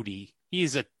toady.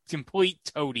 He's a complete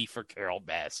toady for Carol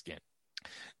Baskin.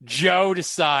 Joe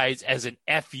decides, as an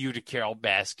FU to Carol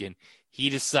Baskin, he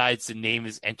decides to name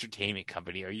his entertainment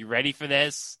company. Are you ready for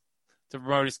this? To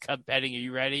promote his cup betting, are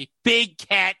you ready? Big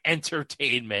Cat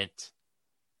Entertainment.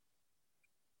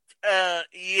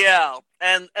 Yeah,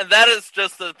 and that is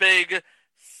just a big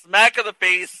smack of the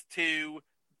face to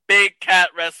Big Cat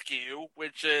Rescue,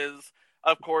 which is,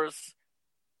 of course,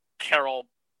 Carol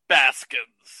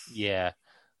Baskins. Yeah.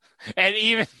 And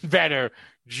even better,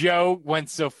 Joe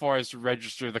went so far as to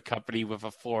register the company with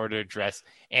a Florida address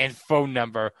and phone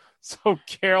number so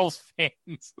Carol's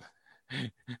fans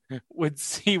would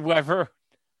see whether.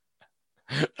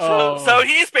 So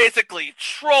he's basically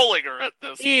trolling her at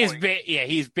this point.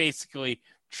 He's basically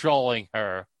trolling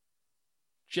her.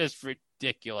 Just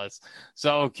ridiculous.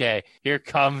 So, okay, here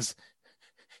comes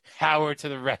Howard to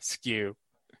the rescue.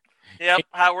 Yep,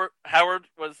 Howard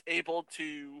was able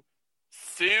to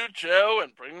sue Joe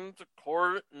and bring him to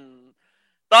court and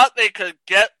thought they could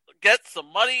get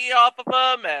some money off of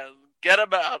him and get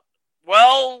about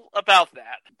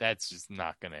that. That's just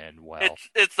not going to end well.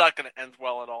 It's not going to end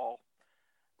well at all.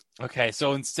 Okay,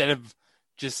 so instead of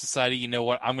just deciding, you know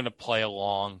what, I'm going to play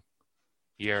along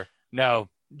here. No,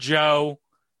 Joe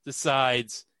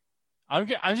decides I'm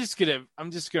just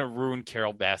gonna ruin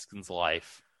Carol Baskin's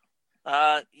life.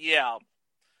 Yeah.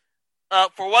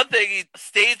 For one thing, he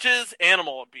stages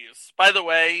animal abuse. By the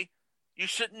way, you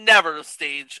should never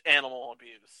stage animal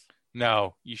abuse.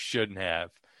 No, you shouldn't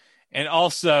have. And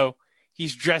also,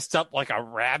 he's dressed up like a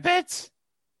rabbit?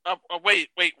 Wait,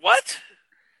 what?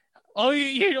 Oh,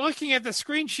 you're looking at the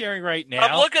screen sharing right now.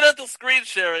 I'm looking at the screen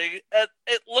sharing, and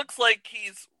it looks like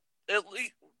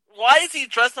why is he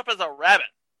dressed up as a rabbit?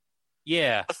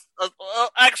 Yeah.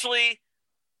 Actually,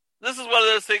 this is one of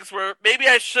those things where maybe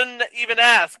I shouldn't even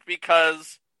ask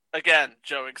because, again,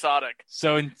 Joe Exotic.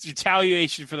 So in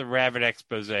retaliation for the rabbit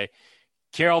expose,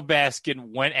 Carol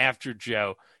Baskin went after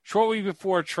Joe. Shortly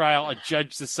before trial, a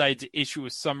judge decided to issue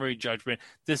a summary judgment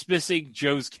dismissing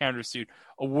Joe's countersuit,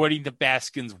 awarding the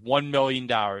Baskins $1 million.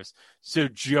 So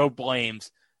Joe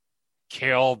blames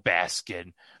Carol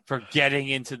Baskin for getting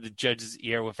into the judge's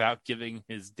ear without giving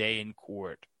his day in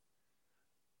court.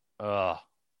 Ugh.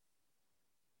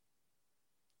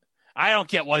 I don't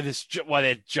get why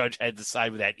that judge had to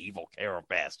side with that evil Carol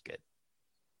Baskin.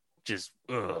 Just,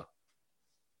 ugh.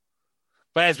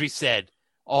 But as we said,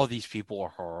 all these people are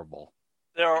horrible.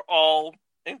 They're all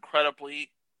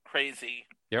incredibly crazy.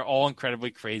 They're all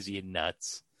incredibly crazy and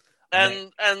nuts.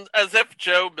 And as if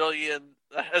Joe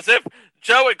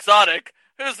Exotic,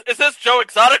 is this Joe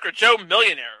Exotic or Joe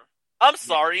Millionaire? I'm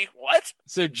sorry, what?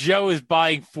 So Joe is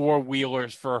buying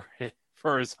 4-wheelers for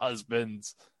his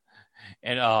husbands.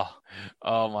 And oh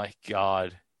my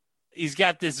God. He's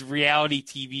got this reality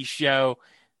TV show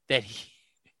that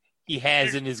he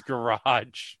has in his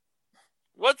garage.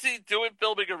 What's he doing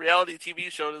filming a reality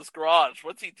TV show in his garage?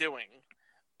 What's he doing?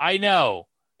 I know.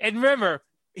 And remember,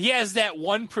 he has that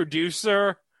one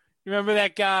producer. Remember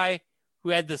that guy who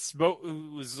had the smoke,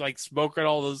 who was like smoking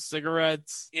all those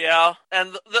cigarettes? Yeah,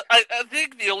 and I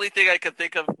think the only thing I can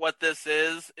think of what this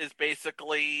is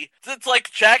basically, it's like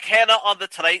Jack Hanna on The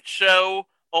Tonight Show,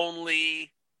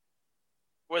 only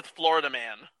with Florida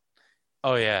Man.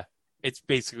 Oh, yeah. It's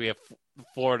basically a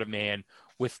Florida Man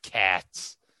with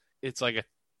cats. It's like a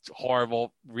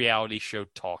horrible reality show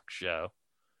talk show.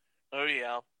 Oh,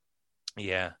 yeah.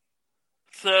 Yeah.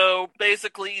 So,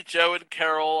 basically, Joe and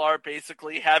Carol are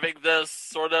basically having this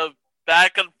sort of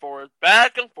back and forth,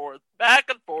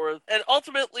 and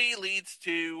ultimately leads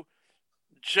to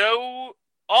Joe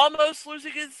almost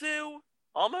losing his zoo.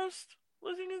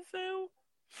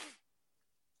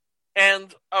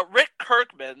 And Rick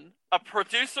Kirkman, a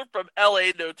producer from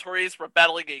L.A. notorious for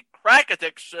battling a crack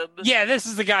addiction. Yeah, this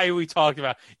is the guy who we talked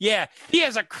about. Yeah, he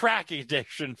has a crack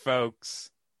addiction,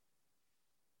 folks.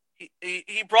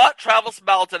 He brought Travis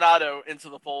Maldonado into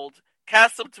the fold,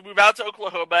 cast him to move out to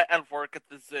Oklahoma and work at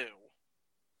the zoo.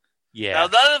 Yeah.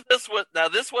 Now,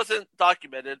 this wasn't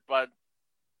documented, but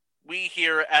we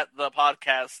here at the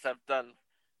podcast have done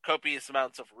copious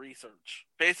amounts of research.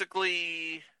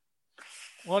 Basically,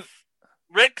 what?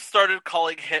 Rick started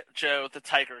calling Joe the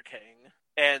Tiger King,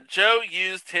 and Joe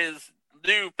used his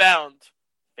newfound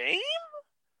fame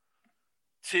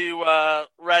to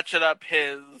ratchet up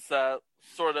his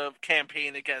sort of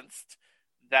campaign against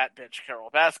that bitch Carol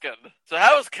Baskin. So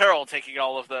how is Carol taking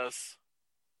all of this?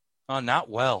 Oh, not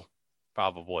well.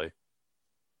 probably.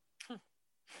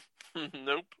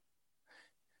 Nope.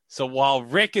 So while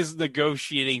Rick is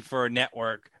negotiating for a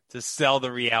network to sell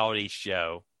the reality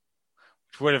show,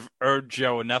 which would have earned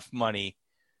Joe enough money,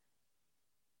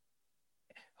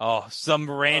 some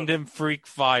random freak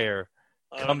fire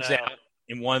comes out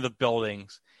in one of the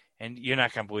buildings, and you're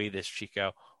not going to believe this,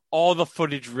 Chico. All the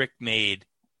footage Rick made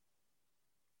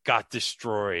got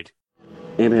destroyed.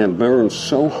 It had burned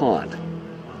so hot,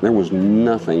 there was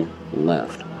nothing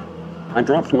left. I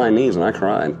dropped to my knees and I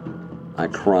cried. I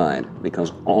cried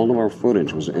because all of our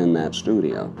footage was in that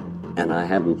studio, and I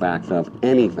hadn't backed up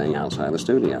anything outside the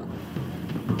studio.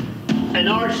 An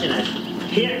arsonist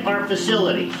hit our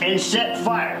facility and set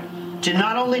fire to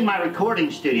not only my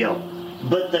recording studio,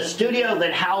 but the studio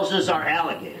that houses our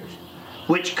alligators,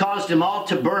 which caused them all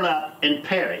to burn up and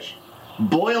perish,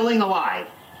 boiling alive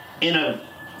in a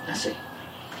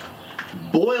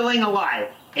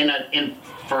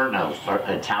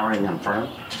towering inferno.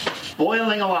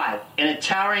 Boiling alive in a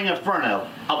towering inferno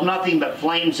of nothing but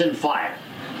flames and fire.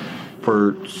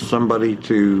 For somebody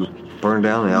to burn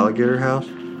down an alligator house,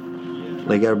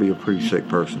 they got to be a pretty sick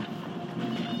person.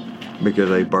 Because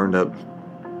they burned up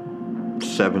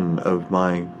 7 of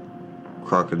my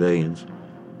crocodilians.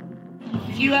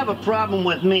 If you have a problem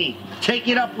with me, take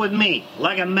it up with me,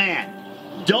 like a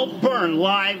man. Don't burn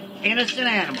live, innocent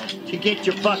animals to get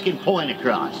your fucking point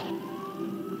across.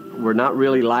 We're not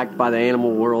really liked by the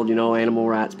animal world, animal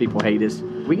rights people hate us.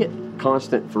 We get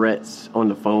constant threats on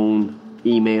the phone,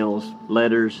 emails,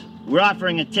 letters. We're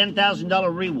offering a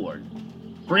 $10,000 reward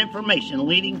for information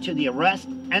leading to the arrest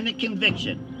and the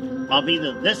conviction of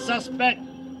either this suspect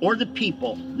or the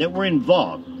people that were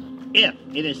involved. If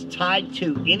it is tied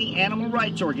to any animal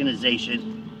rights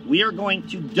organization, we are going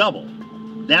to double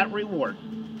that reward.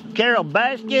 Carol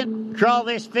Baskin, crawl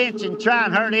this fence and try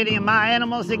and hurt any of my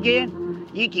animals again?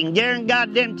 You can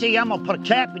guarantee I'm going to put a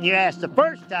cap in your ass the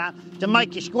first time to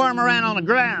make you squirm around on the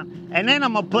ground, and then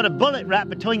I'm going to put a bullet right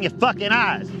between your fucking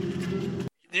eyes.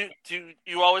 Do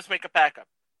you always make a backup?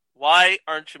 Why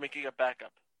aren't you making a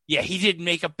backup? Yeah, he didn't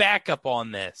make a backup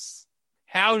on this.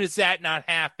 How does that not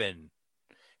happen?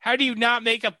 How do you not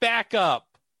make a backup?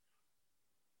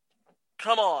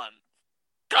 Come on.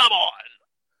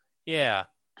 Yeah.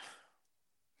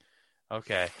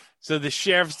 Okay. So the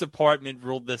sheriff's department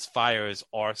ruled this fire as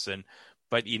arson,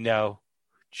 but Joe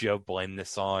blamed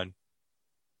this on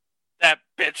that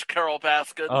bitch Carol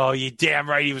Baskin. Oh, you damn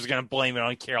right he was going to blame it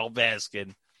on Carol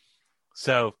Baskin.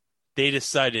 So they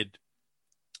decided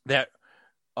that,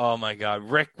 oh my God,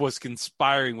 Rick was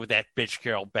conspiring with that bitch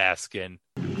Carol Baskin.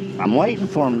 I'm waiting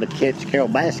for him to catch Carol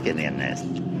Baskin in this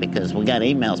because we got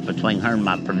emails between her and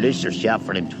my producer. She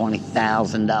offered him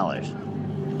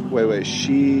 $20,000. Wait,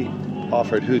 she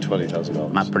offered who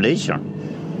 $20,000? My producer.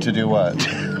 To do what?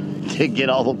 To get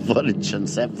all the footage and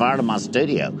set fire to my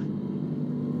studio.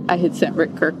 I had sent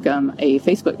Rick Kirkham a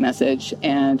Facebook message,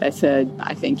 and I said,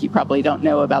 I think you probably don't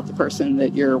know about the person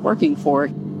that you're working for.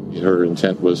 Her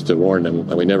intent was to warn him,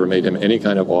 and we never made him any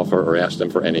kind of offer or asked him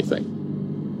for anything.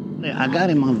 I got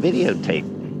him on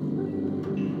videotape.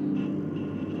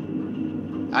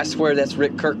 I swear that's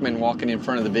Rick Kirkman walking in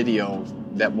front of the video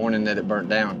that morning that it burnt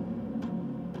down.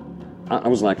 I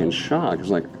was like in shock. I was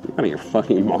like, you out of your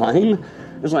fucking mind?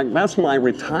 It's like, that's my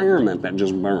retirement that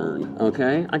just burned,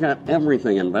 okay? I got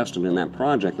everything invested in that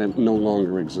project that no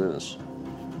longer exists.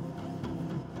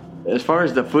 As far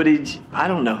as the footage, I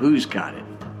don't know who's got it.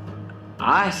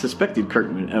 I suspected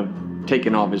Kirkman of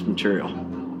taking all of his material.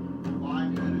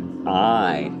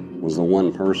 I was the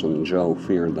one person Joe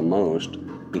feared the most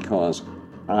because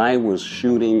I was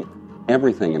shooting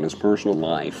everything in his personal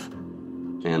life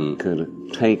and could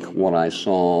take what I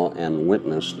saw and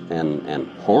witnessed and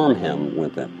harm him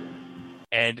with it.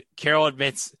 And Carol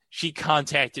admits she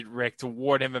contacted Rick to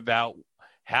warn him about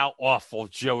how awful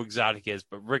Joe Exotic is,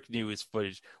 but Rick knew his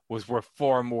footage was worth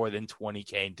far more than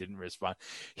 $20,000 and didn't respond.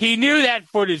 He knew that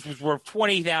footage was worth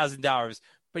 $20,000,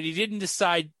 but he didn't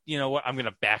decide, you know what, I'm going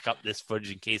to back up this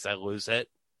footage in case I lose it.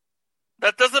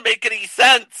 That doesn't make any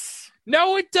sense.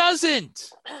 No, it doesn't.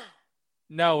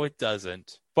 No, it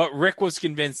doesn't. But Rick was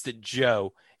convinced that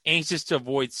Joe, anxious to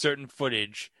avoid certain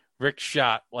footage Rick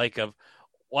shot, like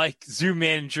zoo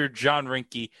manager John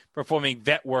Rinke performing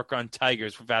vet work on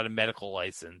tigers without a medical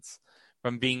license,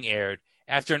 from being aired.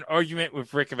 After an argument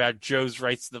with Rick about Joe's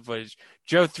rights to the footage,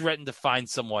 Joe threatened to find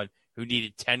someone who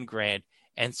needed $10,000,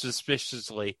 and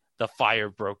suspiciously, the fire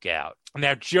broke out.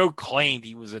 Now, Joe claimed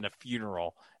he was in a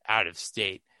funeral out of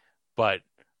state, but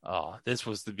this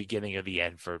was the beginning of the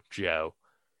end for Joe,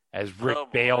 as Rick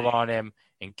bailed on him,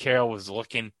 and Carol was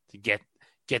looking to get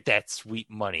that sweet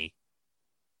money.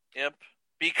 Yep.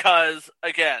 Because,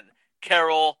 again,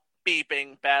 Carol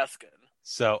beeping Baskin.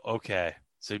 So, okay.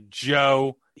 So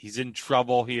Joe, he's in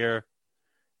trouble here.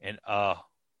 And,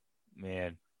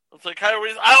 man. It's like, how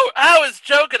is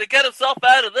Joe going to get himself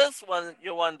out of this one,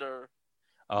 you wonder?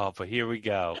 Oh, but here we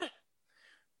go.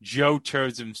 Joe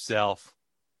turns himself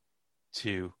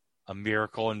to a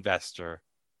miracle investor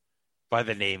by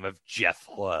the name of Jeff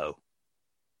Lowe.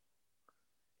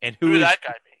 And who that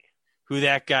guy be? Who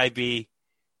that guy be?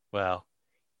 Well,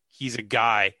 he's a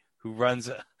guy who runs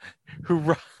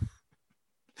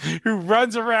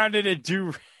around in a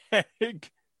do-rag.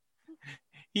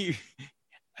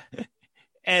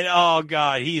 And oh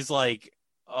god, he's like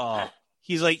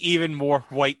even more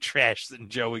white trash than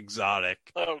Joe Exotic.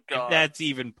 Oh god, if that's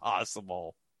even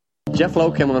possible. Jeff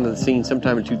Lowe came onto the scene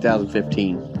sometime in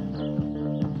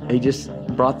 2015. He just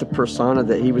brought the persona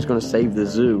that he was going to save the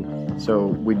zoo, so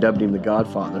we dubbed him the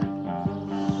Godfather.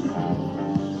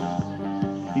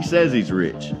 He says he's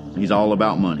rich. He's all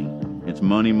about money. It's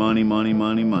money, money, money,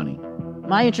 money, money.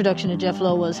 My introduction to Jeff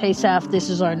Lowe was, "Hey, Saf, this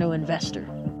is our new investor."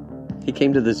 He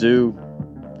came to the zoo,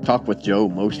 talked with Joe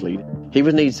mostly. He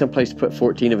was needing someplace to put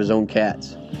 14 of his own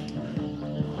cats.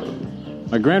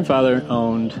 My grandfather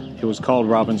owned, it was called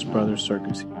Robbins Brothers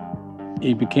Circus.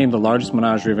 He became the largest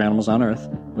menagerie of animals on Earth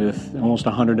with almost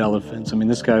 100 elephants. I mean,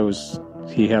 this guy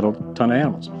he had a ton of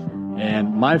animals.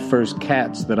 And my first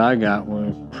cats that I got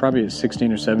were probably at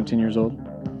 16 or 17 years old.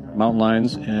 Mountain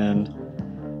lions and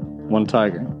one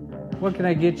tiger. What can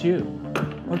I get you?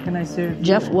 What can I serve you?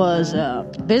 Jeff was a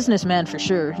businessman for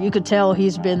sure. You could tell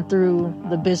he's been through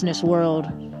the business world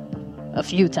a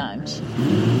few times.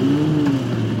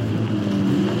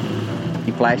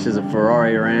 He flashes a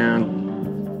Ferrari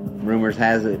around. Rumors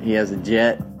has it he has a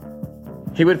jet.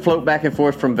 He would float back and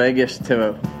forth from Vegas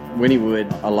to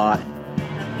Wynnewood a lot.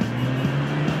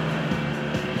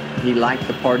 He liked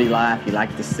the party life. He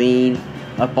liked the scene,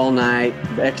 up all night,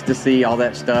 ecstasy, all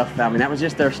that stuff. I mean, that was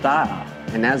just their style.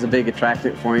 And that was a big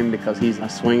attractant for him because he's a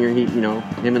swinger.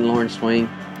 Him and Lauren swing.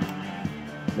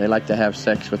 They like to have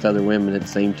sex with other women at the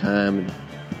same time. And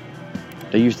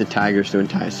they use the tigers to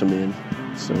entice them in.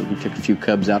 So he took a few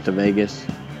cubs out to Vegas.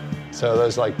 So are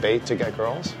those like bait to get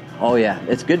girls? Oh, yeah.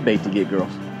 It's good bait to get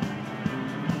girls.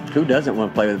 Who doesn't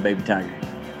want to play with a baby tiger?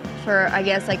 For, I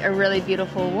guess, like a really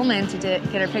beautiful woman to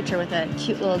get her picture with a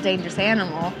cute little dangerous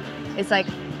animal, it's like,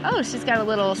 oh, she's got a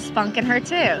little spunk in her,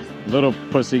 too. Little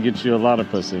pussy gets you a lot of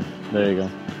pussy. There you go.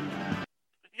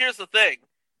 Here's the thing.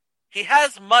 He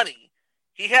has money.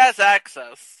 He has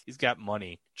access. He's got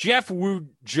money. Jeff wooed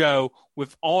Joe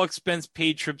with all expense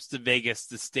paid trips to Vegas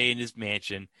to stay in his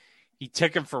mansion. He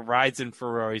took him for rides in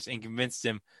Ferraris and convinced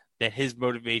him that his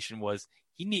motivation was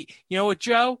you know what,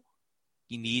 Joe?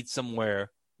 You need somewhere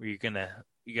where you're gonna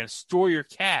store your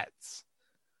cats.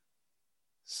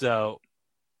 So,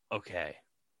 okay.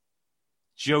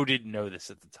 Joe didn't know this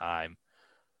at the time.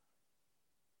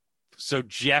 So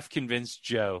Jeff convinced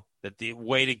Joe that the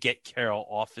way to get Carol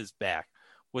off his back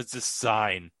was to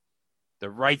sign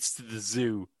the rights to the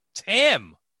zoo to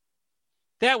him.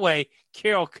 That way,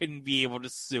 Carol couldn't be able to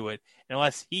sue it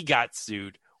unless he got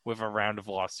sued with a round of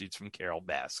lawsuits from Carol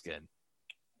Baskin.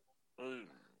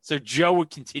 So Joe would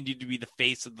continue to be the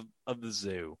face of the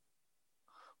zoo.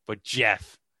 But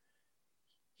Jeff,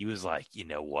 he was like, you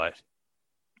know what?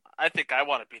 I think I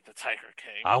want to be the Tiger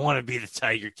King. I want to be the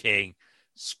Tiger King.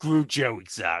 Screw Joe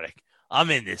Exotic.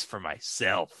 I'm in this for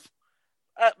myself.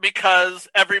 Because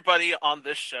everybody on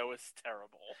this show is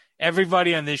terrible.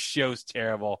 Everybody on this show is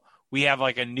terrible. We have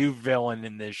like a new villain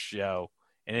in this show,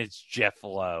 and it's Jeff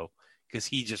Lowe, because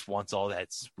he just wants all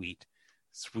that sweet,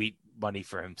 sweet money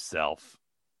for himself.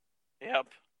 Yep.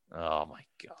 Oh, my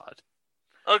God.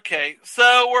 Okay,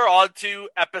 so we're on to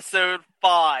episode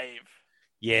 5.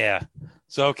 Yeah.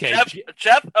 So, okay.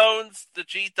 Jeff owns the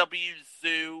GW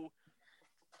Zoo,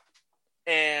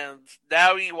 and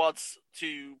now he wants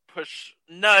to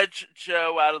nudge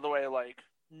Joe out of the way,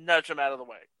 nudge him out of the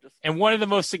way. And one of the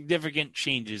most significant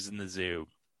changes in the zoo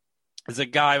is a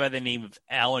guy by the name of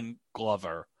Alan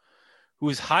Glover, who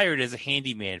was hired as a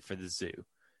handyman for the zoo.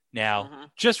 Now,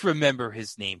 just remember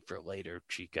his name for later,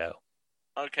 Chico.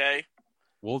 Okay.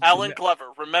 Alan Glover,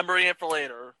 remembering it for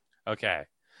later. Okay.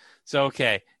 So,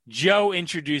 okay. Joe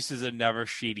introduces another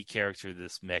shady character to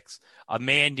this mix, a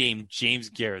man named James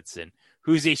Garretson,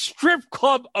 who's a strip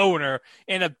club owner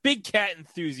and a big cat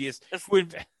enthusiast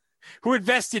who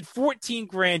invested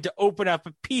 $14,000 to open up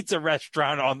a pizza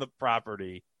restaurant on the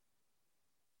property.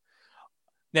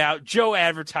 Now, Joe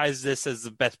advertised this as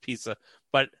the best pizza,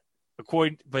 but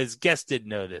his guests didn't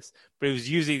know this. But he was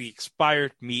using the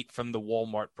expired meat from the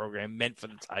Walmart program meant for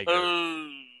the tiger.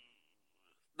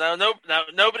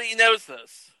 Nobody knows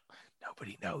this.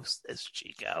 Nobody knows this,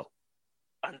 Chico.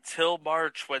 Until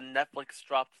March, when Netflix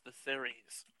dropped the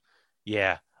series.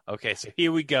 Yeah. Okay, so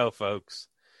here we go, folks.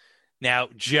 Now,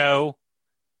 Joe,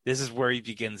 this is where he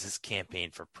begins his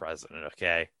campaign for president,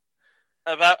 okay?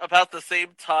 About the same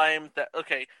time that...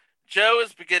 Okay, Joe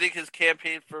is beginning his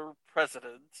campaign for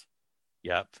president.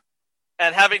 Yep.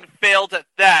 And having failed at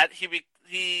that,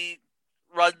 he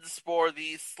runs for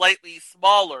the slightly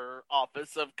smaller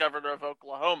office of governor of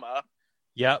Oklahoma.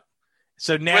 Yep.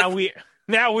 So now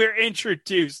we're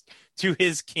introduced to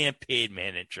his campaign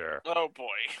manager. Oh boy.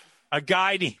 A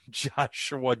guy named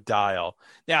Joshua Dial.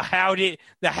 Now how did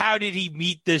he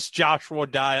meet this Joshua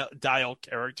Dial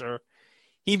character?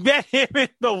 He met him in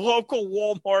the local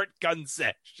Walmart gun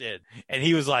section. And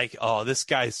he was like, oh, this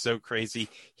guy's so crazy.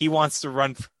 He wants to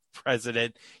run for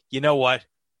president. You know what?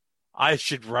 I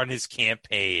should run his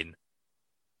campaign.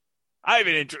 I have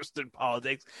an interest in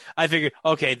politics. I figured,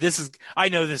 okay, I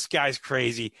know this guy's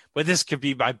crazy, but this could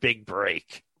be my big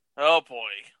break. Oh boy.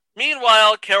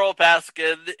 Meanwhile, Carol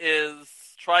Baskin is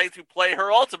trying to play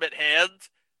her ultimate hand,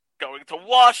 going to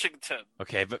Washington.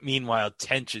 Okay, but meanwhile,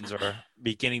 tensions are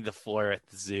beginning to flare at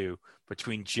the zoo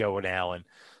between Joe and Alan.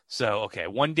 So, okay,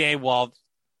 one day while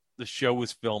the show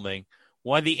was filming,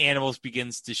 one of the animals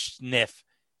begins to sniff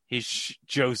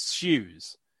Joe's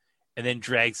shoes and then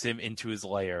drags him into his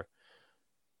lair.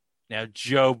 Now,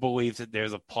 Joe believes that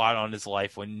there's a plot on his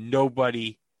life when no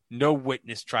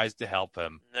witness tries to help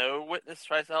him. No witness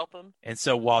tries to help him? And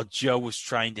so while Joe was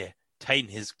trying to tighten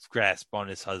his grasp on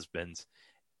his husband's,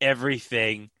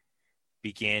 everything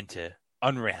began to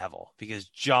unravel because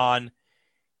John,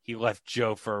 he left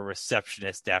Joe for a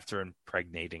receptionist after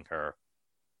impregnating her.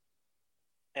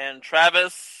 And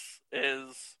Travis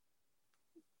is...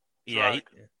 Yeah,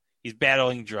 he's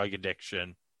battling drug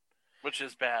addiction. Which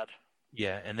is bad.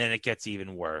 Yeah, and then it gets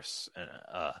even worse.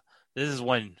 This is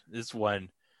when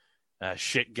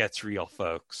shit gets real,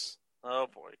 folks. Oh,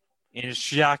 boy. In a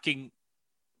shocking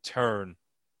turn,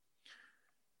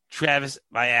 Travis,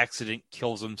 by accident,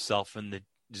 kills himself in the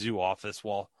zoo office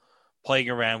while playing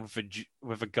around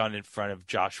with a gun in front of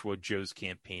Joshua, Joe's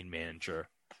campaign manager.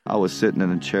 I was sitting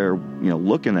in a chair,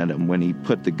 looking at him when he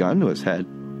put the gun to his head.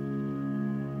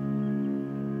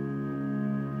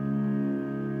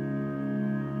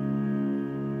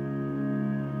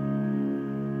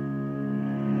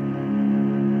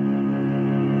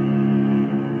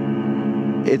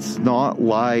 It's not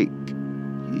like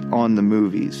on the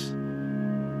movies.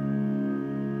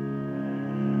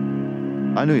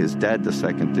 I knew he was dead the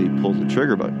second that he pulled the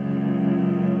trigger, but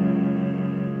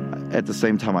at the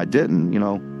same time I didn't,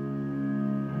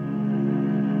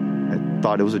 I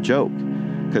thought it was a joke.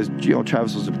 Because,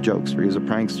 Travis was a jokester. He was a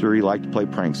prankster. He liked to play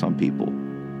pranks on people.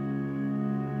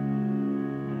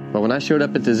 But when I showed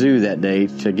up at the zoo that day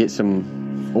to get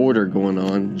some order going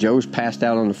on, Joe's passed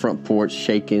out on the front porch,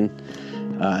 shaking.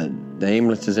 The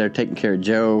ambulance is there taking care of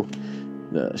Joe.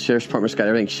 The sheriff's department's got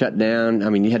everything shut down. I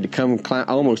mean, you had to I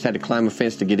almost had to climb a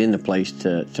fence to get in the place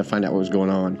to find out what was going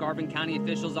on. Garvin County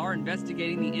officials are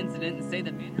investigating the incident and say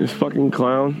that... This fucking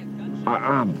clown,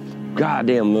 I'm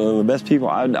goddamn one of the best people.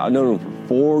 I've known him for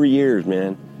 4 years,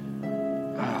 man.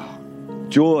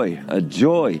 Joy, a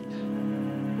joy.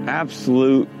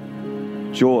 Absolute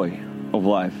joy of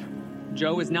life.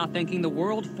 Joe is now thanking the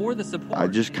world for the support. I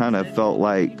just kind of felt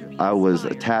like I was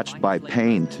attached by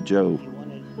pain to Joe.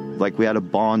 Like we had a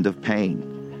bond of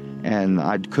pain. And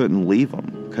I couldn't leave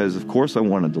him because, of course, I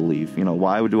wanted to leave.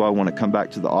 Why do I want to come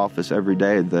back to the office every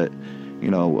day that,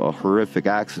 a horrific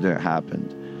accident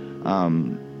happened?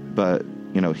 But,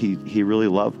 he really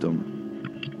loved him.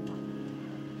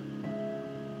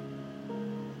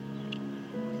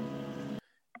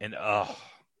 And,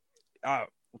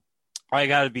 I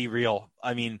gotta be real.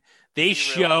 I mean, they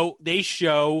show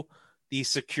the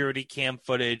security cam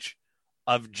footage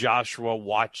of Joshua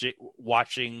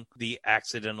watching the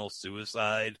accidental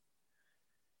suicide,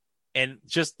 and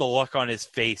just the look on his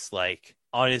face,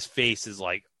 is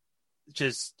like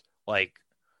just like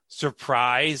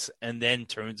surprise, and then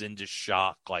turns into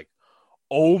shock. Like,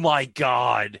 oh my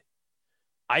God,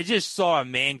 I just saw a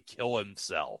man kill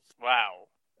himself. Wow.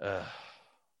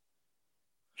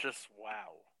 Just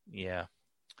wow. Yeah.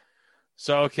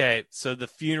 So, okay. So the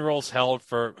funeral's held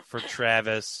for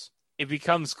Travis. It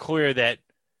becomes clear that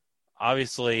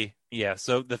obviously,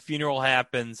 so the funeral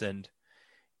happens and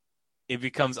it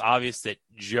becomes obvious that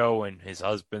Joe and his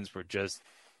husbands were just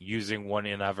using one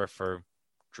another for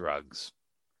drugs.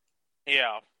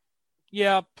 Yeah.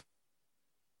 Yep.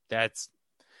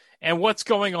 And what's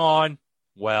going on?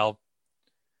 Well,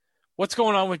 what's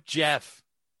going on with Jeff?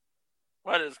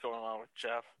 What is going on with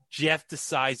Jeff? Jeff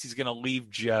decides he's going to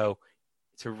leave Joe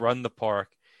to run the park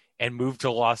and move to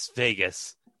Las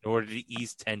Vegas in order to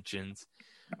ease tensions.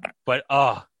 But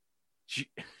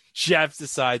Jeff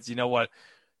decides, you know what?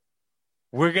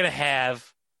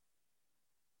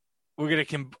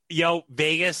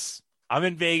 Vegas. I'm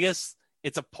in Vegas.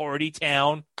 It's a party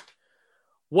town.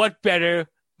 What better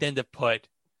than to put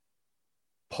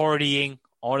partying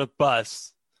on a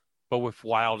bus, but with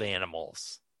wild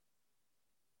animals?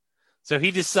 So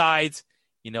he decides,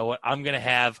 you know what? I'm going to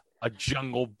have a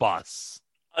jungle bus.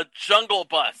 A jungle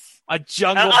bus. A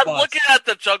jungle bus. I'm looking at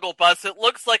the jungle bus. It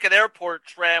looks like an airport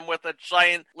tram with a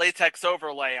giant latex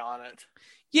overlay on it.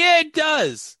 Yeah, it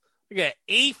does. Look at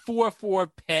A44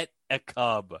 Pet a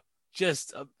Cub.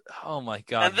 Just, oh my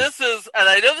God. And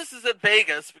I know this is in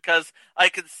Vegas because I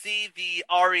can see the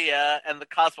Aria and the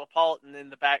Cosmopolitan in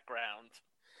the background.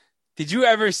 Did you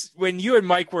ever, when you and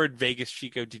Mike were in Vegas,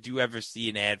 Chico, did you ever see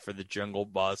an ad for the jungle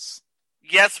bus?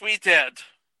 Yes, we did.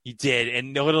 You did,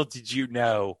 and little did you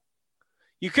know,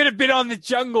 you could have been on the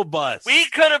jungle bus. We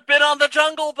could have been on the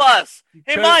jungle bus.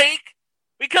 Hey, Mike,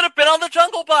 we could have been on the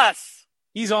jungle bus.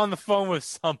 He's on the phone with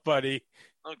somebody.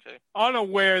 Okay.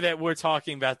 Unaware that we're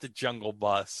talking about the jungle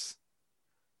bus.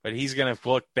 But he's going to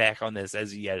look back on this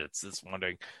as he edits this,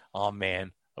 wondering, oh,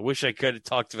 man, I wish I could have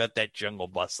talked about that jungle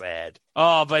bus ad.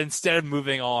 Oh, but instead of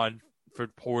moving on for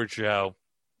poor Joe,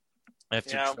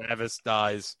 after Travis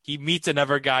dies, he meets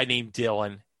another guy named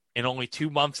Dylan, and only 2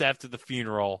 months after the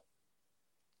funeral,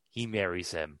 he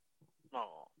marries him.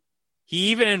 Oh. He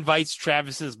even invites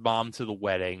Travis's mom to the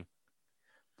wedding,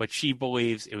 but she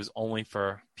believes it was only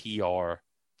for PR,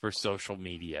 for social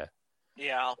media.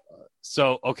 Yeah.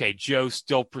 So, okay, Joe's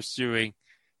still pursuing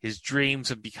his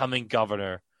dreams of becoming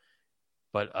governor.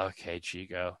 But, okay,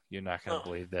 Chico, you're not going to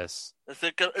believe this. Is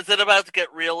it about to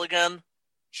get real again?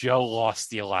 Joe lost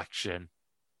the election.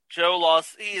 Joe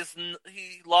lost. He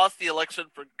lost the election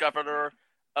for governor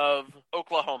of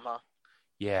Oklahoma.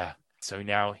 Yeah. So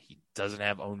now he doesn't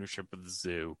have ownership of the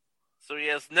zoo. So he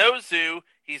has no zoo.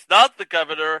 He's not the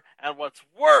governor. And what's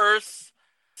worse,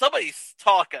 somebody's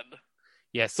talking.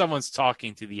 Yeah, someone's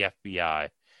talking to the FBI.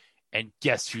 And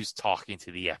guess who's talking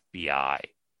to the FBI?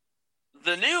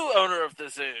 The new owner of the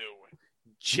zoo.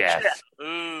 Jeff.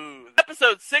 Ooh.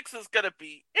 Episode 6 is going to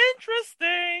be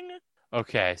interesting.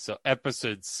 Okay, so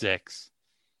episode 6.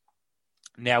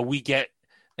 Now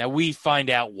we find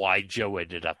out why Joe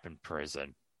ended up in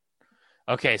prison.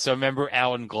 Okay, so remember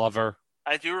Alan Glover?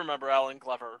 I do remember Alan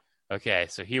Glover. Okay,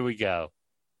 so here we go.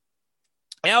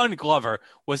 Alan Glover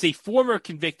was a former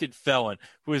convicted felon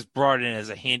who was brought in as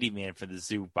a handyman for the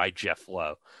zoo by Jeff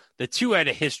Lowe. The two had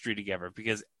a history together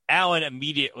because Alan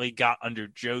immediately got under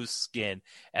Joe's skin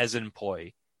as an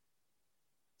employee.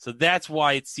 So that's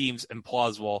why it seems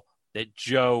implausible that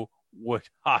Joe would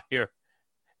hire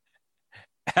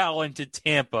Alan to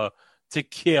Tampa to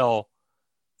kill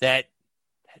that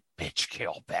bitch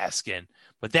Carol Baskin.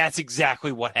 But that's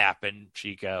exactly what happened,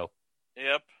 Chico.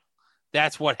 Yep.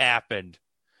 That's what happened.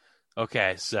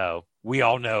 Okay, so we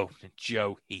all know that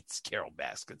Joe hates Carol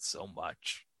Baskin so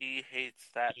much. He hates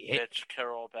that bitch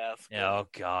Carol Baskin. Oh,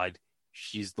 God.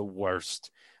 She's the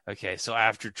worst. Okay, so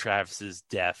after Travis's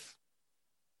death,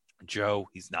 Joe,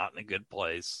 he's not in a good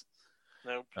place.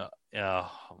 Nope.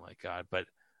 Oh, my God. But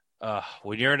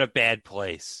when you're in a bad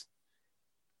place,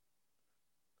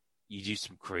 you do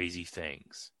some crazy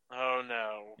things. Oh,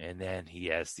 no. And then he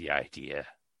has the idea.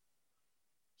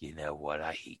 You know what?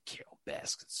 I hate Carol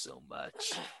Baskin so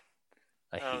much.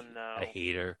 I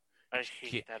hate her. I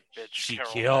hate that bitch. She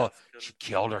Baskin.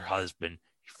 killed her husband.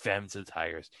 She fed him to the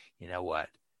tigers. You know what?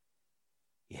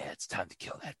 Yeah, it's time to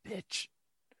kill that bitch.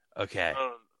 Okay.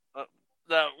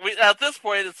 At this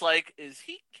point, it's like, is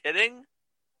he kidding?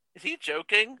 Is he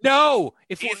joking? No,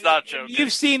 he's not joking. If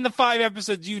you've seen the 5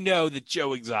 episodes, you know that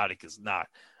Joe Exotic is not.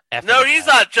 No, he's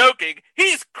not joking.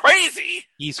 He's crazy.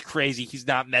 He's crazy. He's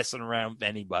not messing around with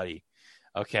anybody.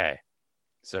 Okay.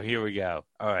 So here we go.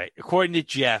 All right. According to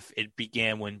Jeff, it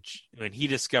began when he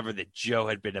discovered that Joe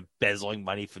had been embezzling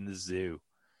money from the zoo.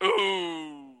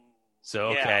 Ooh. So,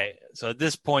 okay. Yeah. So at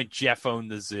this point, Jeff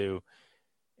owned the zoo.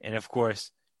 And of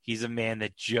course, he's a man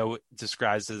that Joe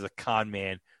describes as a con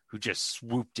man who just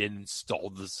swooped in and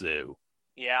stole the zoo.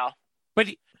 Yeah. But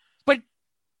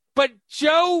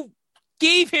Joe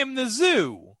gave him the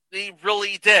zoo. He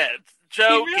really did.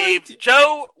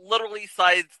 Joe literally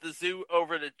sides the zoo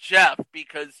over to Jeff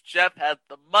because Jeff had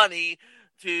the money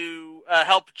to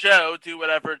help Joe do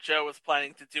whatever Joe was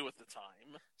planning to do at the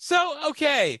time. So,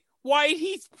 okay, why'd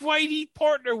he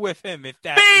partner with him if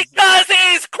that? Because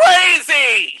he's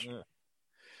crazy.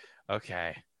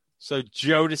 Okay, so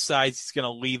Joe decides he's going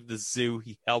to leave the zoo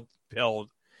he helped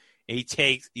build And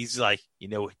he's like, you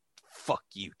know what? Fuck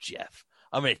you, Jeff.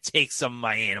 I'm going to take some of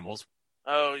my animals.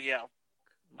 Oh, yeah.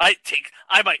 I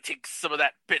might take some of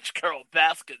that bitch Carol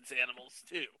Baskin's animals,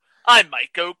 too. I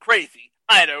might go crazy.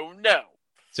 I don't know.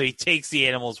 So he takes the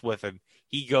animals with him.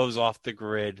 He goes off the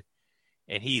grid,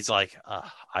 and he's like,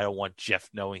 I don't want Jeff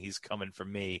knowing he's coming for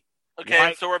me.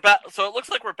 Okay, so we're back. So it looks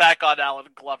like we're back on Alan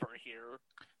Glover here.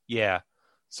 Yeah.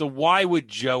 So why would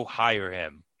Joe hire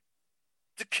him?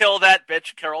 To kill that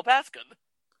bitch Carol Baskin.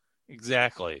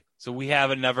 Exactly. So we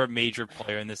have another major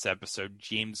player in this episode,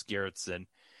 James Garretson.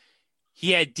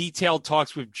 He had detailed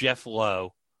talks with Jeff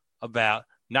Lowe about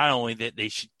not only that they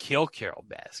should kill Carol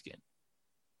Baskin,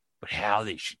 but how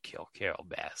they should kill Carol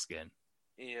Baskin.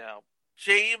 Yeah.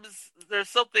 James, there's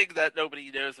something that nobody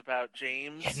knows about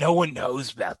James. Yeah, no one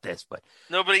knows about this, but...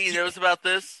 Nobody knows about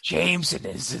this? James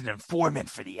is an informant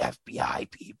for the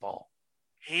FBI people.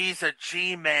 He's a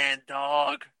G-man,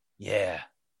 dog. Yeah.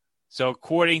 So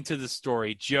according to the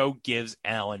story, Joe gives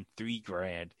Alan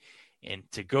 $3,000 and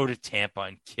to go to Tampa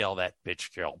and kill that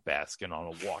bitch Carol Baskin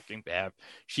on a walking path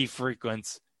she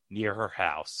frequents near her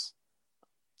house.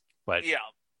 But yeah,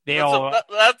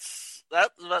 that's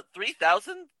about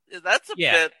 3,000. That's a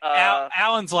bit.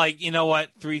 Alan's like, you know what,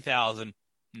 3,000?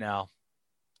 No,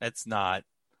 that's not.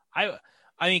 I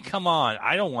mean, come on,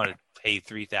 I don't want to pay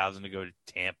 3,000 to go to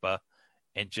Tampa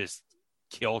and just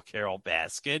kill Carol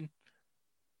Baskin.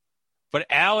 But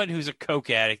Alan, who's a coke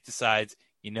addict, decides,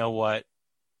 you know what?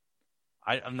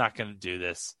 I'm not going to do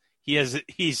this. He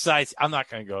decides, I'm not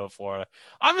going to go to Florida.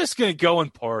 I'm just going to go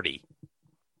and party.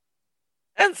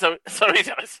 And so he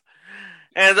does.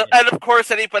 And of course,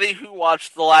 anybody who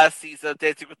watched the last season of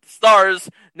Dancing with the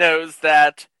Stars knows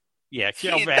that he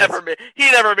never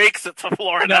makes it to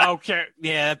Florida. No,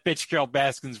 that bitch Carol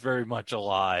Baskin's very much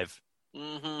alive.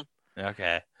 Mm-hmm.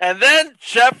 Okay. And then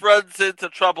Jeff runs into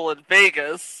trouble in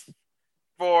Vegas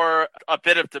for a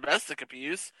bit of domestic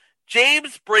abuse.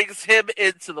 James brings him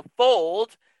into the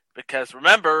fold because,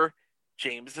 remember,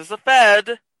 James is a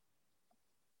Fed,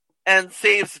 and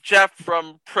saves Jeff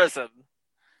from prison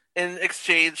in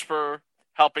exchange for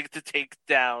helping to take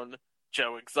down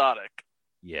Joe Exotic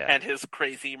and his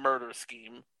crazy murder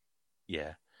scheme.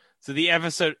 Yeah. So the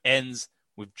episode ends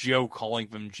with Joe calling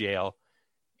from jail,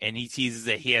 and he teases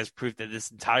that he has proof that this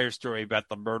entire story about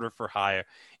the murder for hire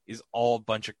is all a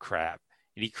bunch of crap.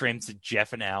 And he claims that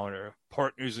Jeff and Alan are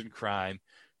partners in crime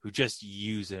who just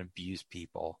use and abuse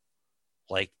people.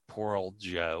 Like poor old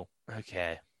Joe.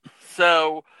 Okay.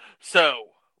 So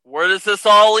where does this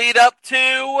all lead up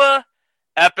to?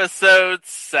 Episode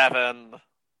 7.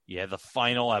 Yeah, the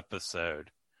final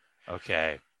episode.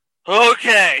 Okay. Buckle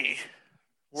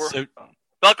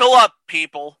up,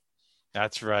 people.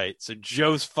 That's right. So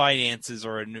Joe's finances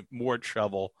are in more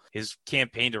trouble. His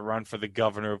campaign to run for the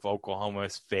governor of Oklahoma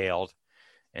has failed.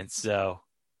 And so,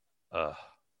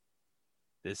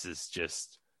 this is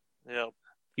just. Yep.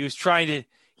 He was trying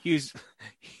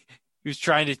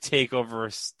to take over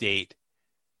a state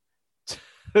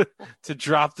to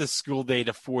drop the school day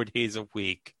to 4 days a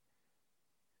week.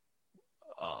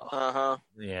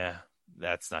 Yeah,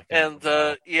 that's not. And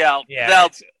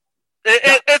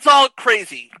it's all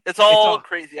crazy. It's all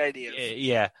crazy ideas.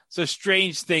 Yeah. So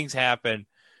strange things happen.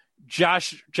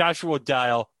 Joshua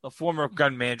Dial, the former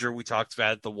gun manager we talked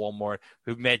about at the Walmart,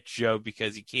 who met Joe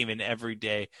because he came in every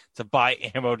day to buy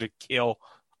ammo to kill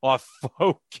off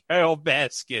Carol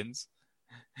Baskins,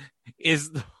 is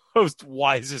the most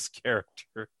wisest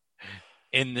character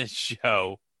in this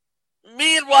show.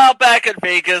 Meanwhile, back in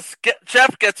Vegas,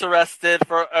 Jeff gets arrested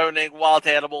for owning wild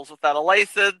animals without a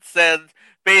license and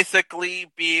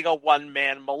basically being a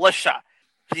one-man militia.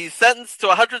 He's sentenced to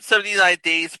 179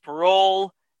 days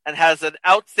parole and has an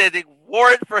outstanding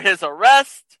warrant for his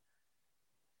arrest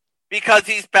because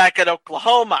he's back in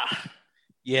Oklahoma.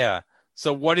 Yeah.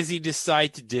 So what does he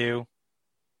decide to do?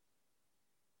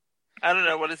 I don't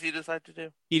know. What does he decide to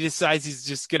do? He decides he's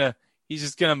just gonna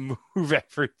move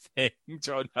everything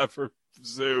to another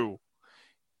zoo.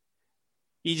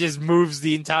 He just moves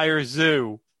the entire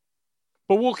zoo.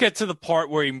 But we'll get to the part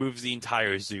where he moves the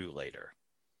entire zoo later.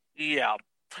 Yeah.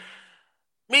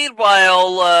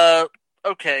 Meanwhile,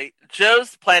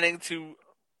 Joe's planning to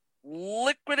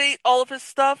liquidate all of his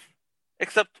stuff,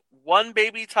 except one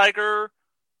baby tiger,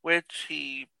 which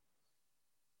he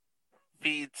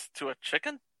feeds to a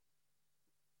chicken?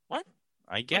 What?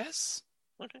 I guess.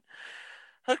 Okay.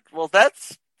 Well,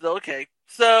 that's okay.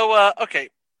 So,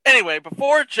 Anyway,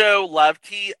 before Joe left,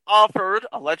 he offered,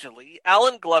 allegedly,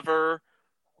 Alan Glover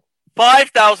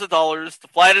 $5,000 to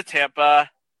fly to Tampa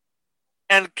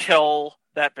and kill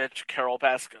that bitch Carol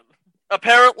Baskin.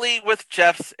 Apparently with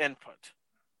Jeff's input.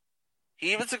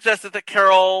 He even suggested that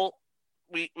Carol,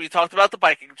 we talked about the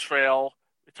biking trail,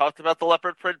 we talked about the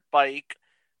leopard print bike,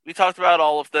 we talked about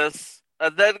all of this,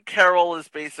 and then Carol is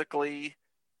basically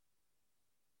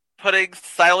putting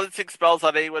silencing spells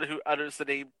on anyone who utters the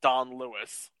name Don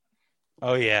Lewis.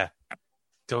 Oh, yeah.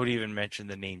 Don't even mention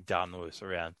the name Don Lewis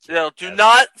around. Do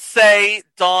not say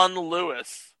Don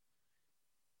Lewis.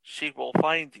 She will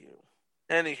find you.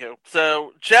 Anywho,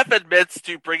 so Jeff admits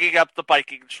to bringing up the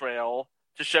biking trail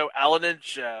to show Alan and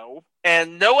Joe,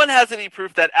 and no one has any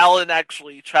proof that Alan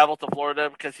actually traveled to Florida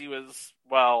because he was,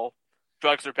 well,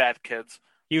 drugs are bad, kids.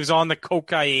 He was on the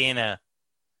cocaine.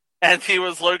 And he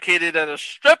was located at a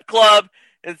strip club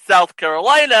in South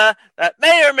Carolina that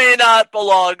may or may not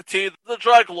belong to the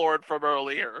drug lord from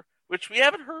earlier, which we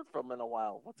haven't heard from in a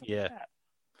while. What's up with that?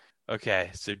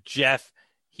 Okay, so Jeff,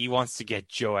 he wants to get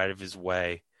Joe out of his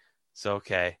way. So,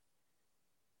 okay.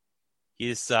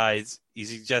 He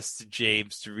suggests to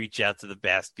James to reach out to the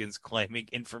Baskins claiming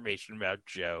information about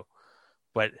Joe.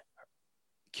 But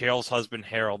Carol's husband,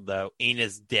 Harold, though, ain't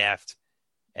as daft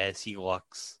as he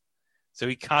looks. So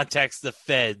he contacts the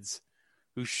feds,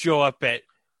 who show up at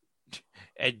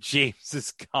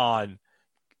James's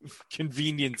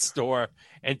convenience store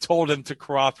and told him to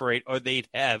cooperate or they'd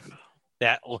have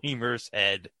that lemur's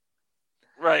head.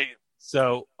 Right.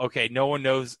 So, okay, no one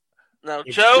knows. Now,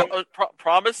 Joe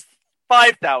promised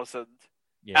 $5,000.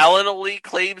 Yeah. Alan only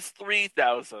claims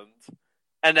 $3,000.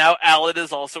 And now Alan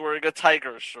is also wearing a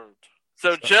tiger shirt.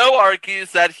 So Joe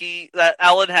argues that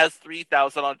Alan has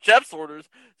 $3,000 on Jeff's orders,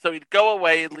 so he'd go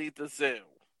away and leave the zoo.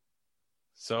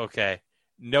 So, okay,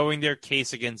 knowing their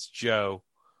case against Joe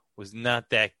was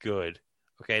not that good.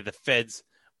 Okay, the feds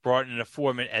brought in an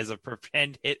informant as a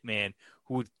pretend hitman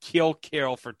who would kill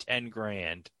Carol for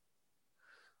 $10,000.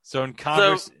 So in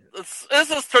Congress,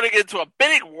 this is turning into a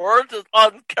bidding war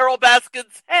on Carol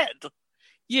Baskin's head.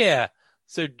 Yeah.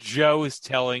 So Joe is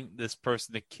telling this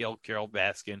person to kill Carol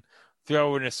Baskin,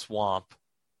 throw in a swamp.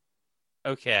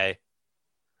 Okay.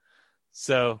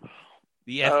 So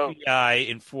the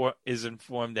FBI is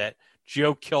informed that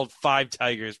Joe killed 5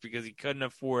 tigers because he couldn't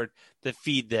afford to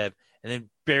feed them and then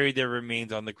buried their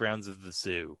remains on the grounds of the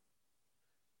zoo.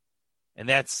 And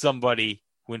that's somebody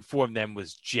who informed them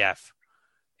was Jeff.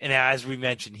 And as we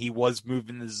mentioned, he was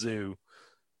moving the zoo.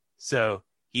 So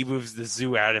he moves the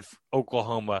zoo out of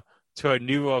Oklahoma to a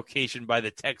new location by the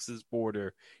Texas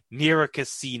border near a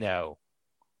casino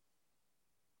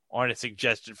on a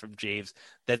suggestion from James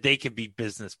that they could be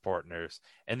business partners.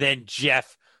 And then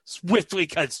Jeff swiftly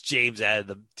cuts James out of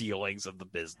the dealings of the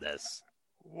business.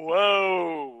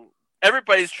 Whoa.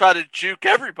 Everybody's trying to juke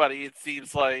everybody, it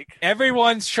seems like.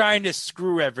 Everyone's trying to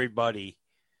screw everybody.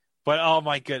 But, oh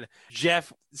my goodness.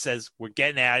 Jeff says, we're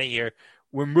getting out of here.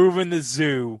 We're moving the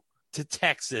zoo to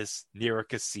Texas near a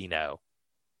casino.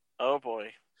 Oh,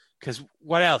 boy. Because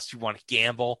what else? You want to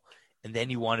gamble, and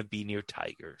then you want to be near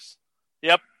tigers.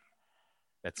 Yep.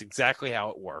 That's exactly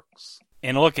how it works.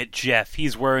 And look at Jeff.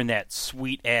 He's wearing that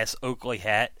sweet-ass Oakley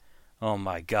hat. Oh,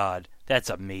 my God.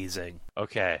 That's amazing.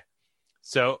 Okay.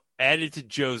 So, added to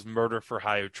Joe's murder for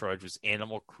hire charge was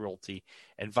animal cruelty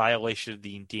and violation of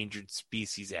the Endangered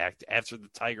Species Act after the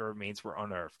tiger remains were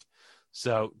unearthed.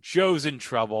 So, Joe's in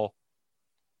trouble,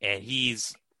 and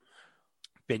he's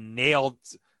been nailed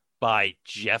by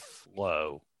Jeff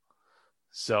Lowe.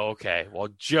 So, okay, while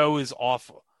Joe is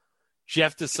off,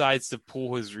 Jeff decides to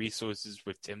pool his resources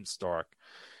with Tim Stark.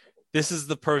 This is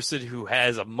the person who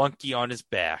has a monkey on his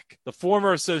back. The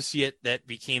former associate that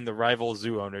became the rival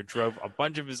zoo owner drove a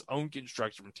bunch of his own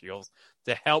construction materials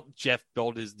to help Jeff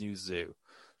build his new zoo.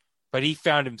 But he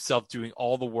found himself doing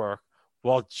all the work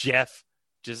while Jeff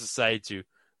just decided to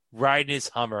ride in his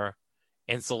Hummer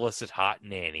and solicit hot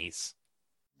nannies.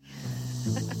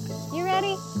 You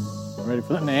ready? I'm ready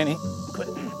for the nanny.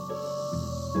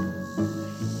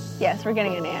 Yes, we're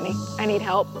getting a nanny. I need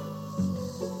help.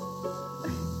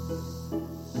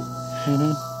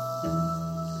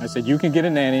 I said, you can get a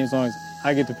nanny as long as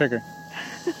I get to pick her.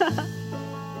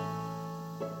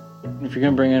 If you're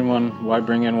going to bring in one, why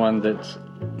bring in one that's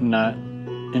not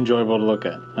enjoyable to look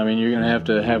at? I mean, you're going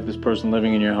to have this person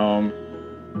living in your home.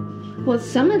 Well,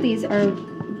 some of these are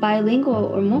bilingual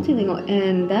or multilingual,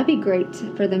 and that'd be great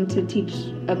for them to teach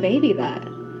a baby that,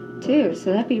 too.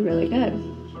 So that'd be really good.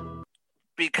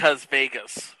 Because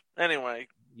Vegas. Anyway.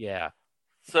 Yeah.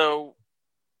 So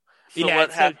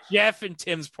what happened? Jeff and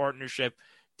Tim's partnership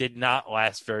did not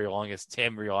last very long as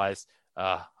Tim realized,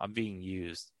 I'm being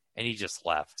used, and he just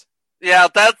left. Yeah,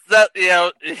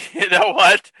 you know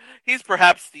what? He's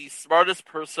perhaps the smartest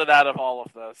person out of all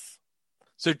of this.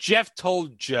 So Jeff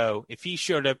told Joe if he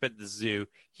showed up at the zoo,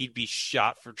 he'd be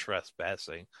shot for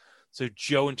trespassing. So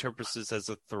Joe interprets this as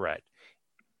a threat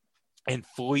and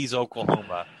flees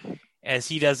Oklahoma, as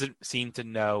he doesn't seem to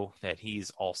know that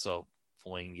he's also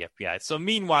fleeing the FBI. So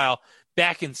meanwhile,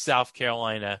 back in South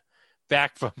Carolina,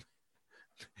 back from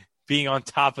being on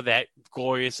top of that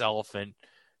glorious elephant,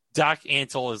 Doc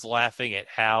Antle is laughing at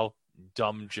how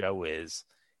dumb Joe is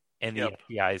in the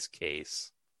FBI's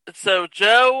case. So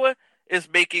Joe is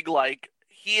making like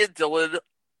he and Dylan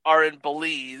are in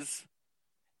Belize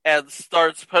and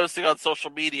starts posting on social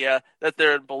media that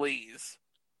they're in Belize.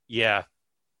 Yeah.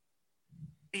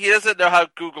 He doesn't know how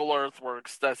Google Earth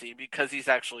works, does he? Because he's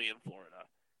actually in Florida.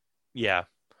 Yeah.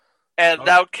 And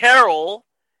now Carol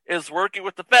is working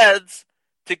with the feds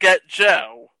to get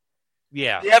Joe.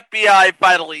 Yeah. The FBI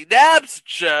finally nabs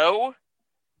Joe,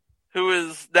 who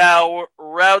is now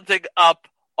rounding up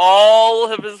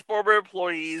all of his former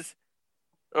employees.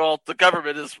 Well, the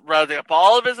government is rounding up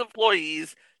all of his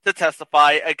employees to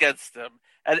testify against him.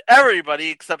 And everybody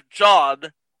except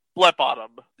John flip on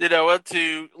him. You know,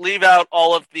 to leave out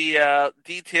all of the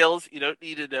details. You don't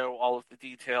need to know all of the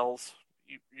details.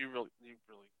 You really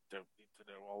don't need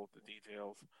to know all of the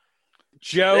details.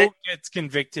 Joe gets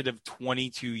convicted of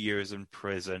 22 years in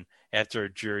prison after a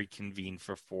jury convened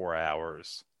for 4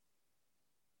 hours.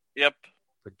 Yep.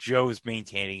 But Joe's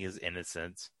maintaining his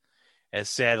innocence, as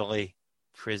sadly,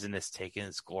 prison has taken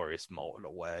his glorious mullet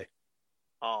away.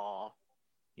 Aw.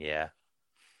 Yeah.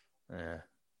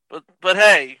 But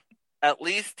hey, at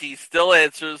least he still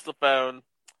answers the phone.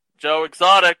 Joe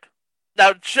Exotic.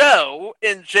 Now, Joe,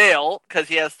 in jail, because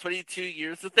he has 22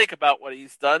 years to think about what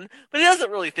he's done, but he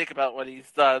doesn't really think about what he's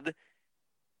done.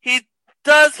 He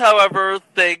does, however,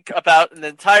 think about an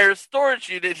entire storage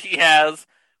unit he has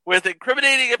with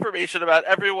incriminating information about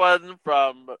everyone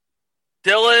from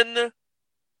Dylan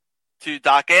to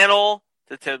Doc Antle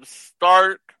to Tim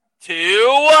Stark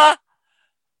to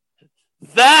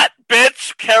that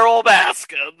bitch Carol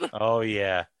Baskin. Oh,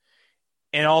 yeah.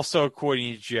 And also,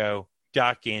 according to Joe,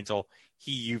 Doc Antle,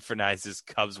 he euthanizes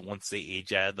cubs once they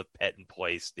age out of the pet and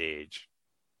play stage.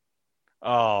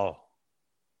 Oh,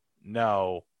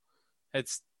 no.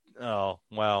 It's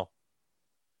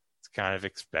kind of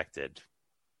expected.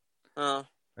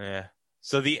 Yeah.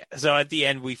 So at the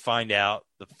end, we find out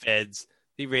the feds,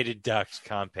 they raided Doc's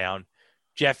compound.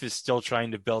 Jeff is still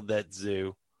trying to build that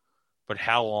zoo, but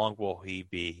how long will he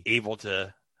be able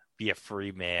to be a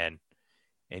free man?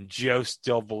 And Joe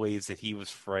still believes that he was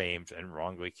framed and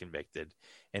wrongly convicted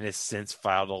and has since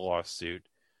filed a lawsuit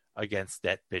against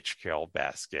that bitch Carol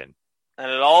Baskin.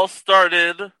 And it all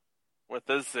started with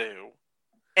a zoo.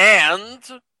 And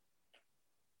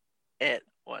it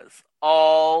was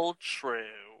all true.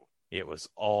 It was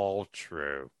all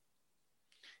true.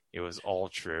 It was all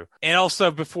true. And also,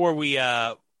 before we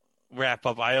wrap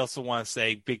up, I also want to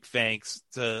say big thanks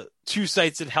to two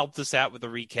sites that helped us out with the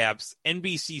recaps.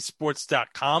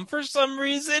 NBCSports.com, for some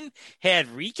reason, had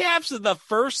recaps of the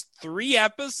first 3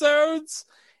 episodes.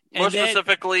 More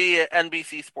specifically,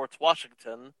 NBC Sports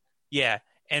Washington. Yeah,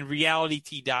 and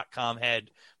RealityT.com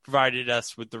had provided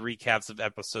us with the recaps of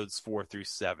episodes 4 through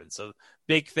 7. So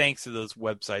big thanks to those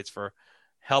websites for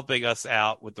helping us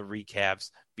out with the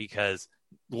recaps, because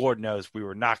Lord knows we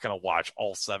were not going to watch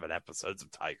all 7 episodes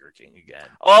of Tiger King again.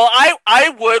 Well,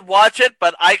 I would watch it,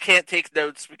 but I can't take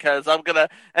notes because I'm going to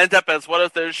end up as one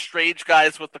of those strange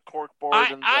guys with the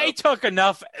corkboard. I took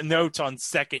enough notes on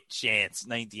Second Chance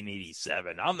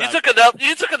 1987.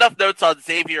 You took enough notes on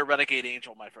Xavier Renegade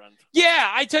Angel, my friend.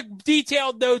 Yeah, I took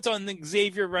detailed notes on the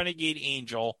Xavier Renegade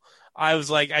Angel. I was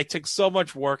like, I took so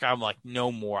much work. I'm like,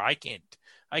 no more. I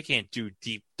can't do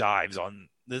deep dives on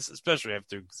this, especially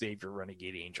after Xavier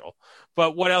Renegade Angel.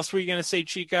 But what else were you going to say,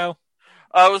 Chico?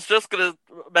 I was just going to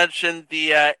mention the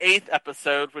 8th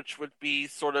episode, which would be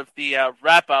sort of the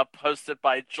wrap-up hosted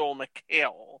by Joel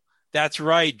McHale. That's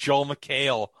right. Joel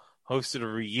McHale hosted a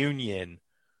reunion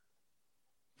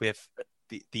with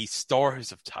the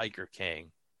stars of Tiger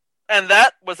King. And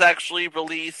that was actually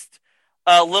released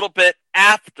a little bit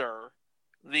after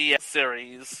the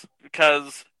series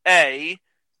because, A,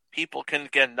 people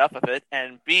couldn't get enough of it,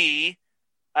 and B,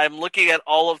 I'm looking at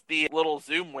all of the little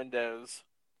Zoom windows.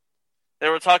 They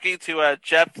were talking to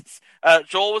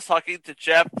Joel was talking to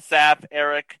Jeff, Zap,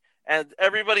 Eric, and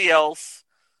everybody else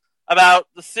about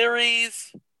the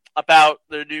series, about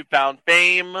their newfound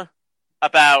fame,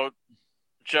 about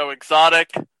Joe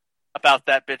Exotic, about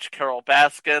that bitch Carol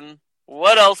Baskin.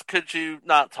 What else could you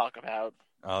not talk about?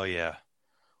 Oh, yeah.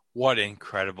 What an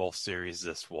incredible series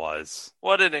this was.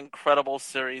 What an incredible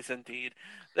series indeed.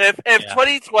 If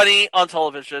 2020 on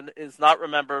television is not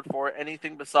remembered for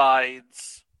anything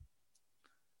besides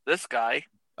this guy.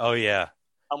 Oh, yeah.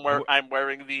 I'm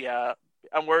wearing the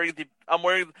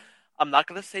I'm not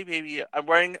going to say baby. I'm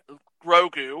wearing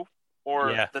Grogu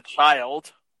or the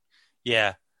child.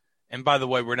 Yeah. And by the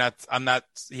way,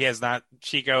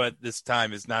 Chico at this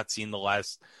time has not seen the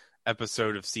last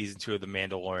episode of season 2 of The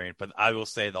Mandalorian, but I will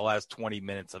say the last 20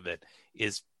 minutes of it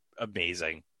is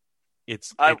amazing.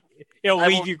 It'll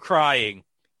leave you crying.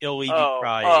 It'll leave you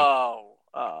crying.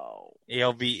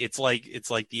 It's like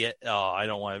I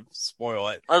don't want to spoil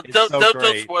it.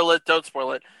 Don't spoil it. Don't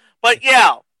spoil it. But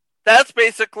yeah, that's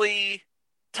basically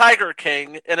Tiger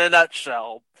King in a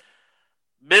nutshell.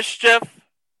 Mischief,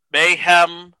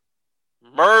 mayhem,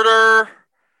 murder,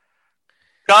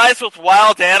 guys with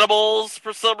wild animals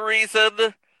for some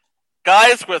reason,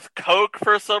 guys with coke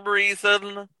for some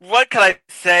reason. What can I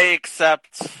say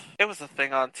except it was a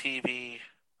thing on TV?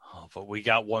 Oh, but we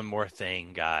got one more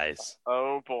thing, guys.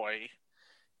 Oh, boy.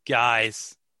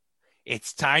 Guys,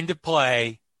 it's time to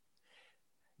play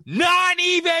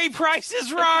Non-eBay Price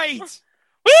is Right!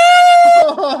 Woo!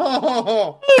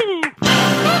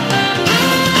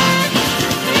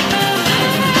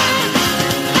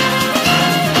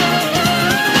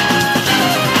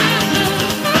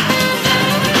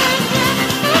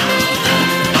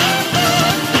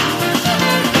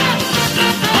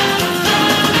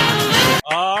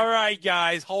 All right,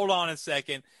 guys, hold on a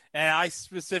second. And I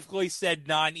specifically said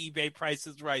non-eBay Price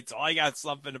is Right, so I got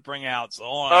something to bring out. So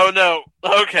hold on. Oh, no.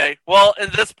 Okay. Well,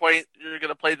 at this point, you're going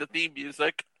to play the theme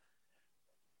music.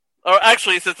 Or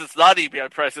actually, since it's not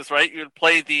eBay Price is Right, you would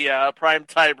play the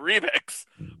Primetime remix.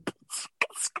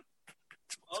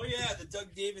 Oh, yeah, the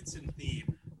Doug Davidson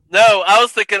theme. No, I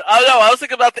was thinking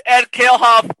about the Ed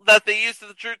Kalehoff that they used in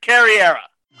the Drew Carey era.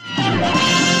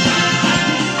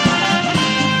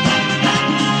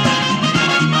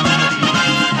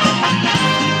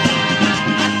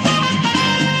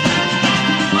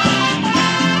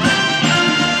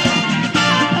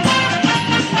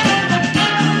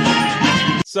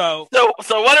 So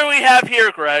what do we have here,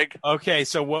 Greg? Okay,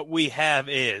 so what we have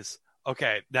is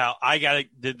now I gotta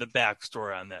do the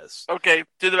backstory on this. Okay,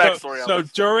 do the backstory on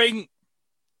this. So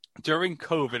during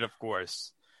COVID, of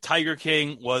course, Tiger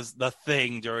King was the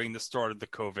thing during the start of the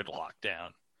COVID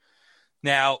lockdown.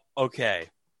 Now,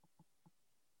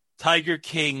 Tiger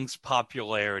King's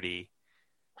popularity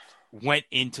went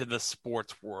into the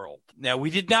sports world. Now, we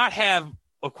did not have,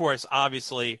 of course,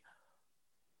 obviously,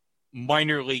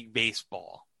 minor league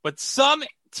baseball, but some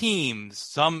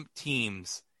teams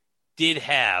did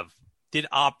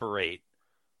operate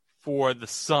for the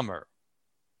summer.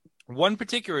 One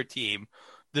particular team,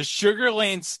 the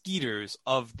Sugarland Skeeters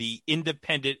of the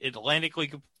independent Atlantic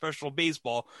League of Professional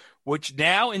Baseball, which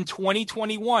now in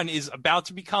 2021 is about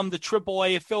to become the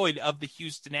AAA affiliate of the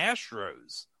Houston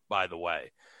Astros, by the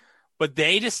way. But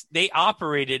they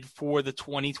operated for the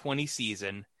 2020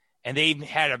 season, and they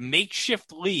had a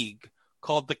makeshift league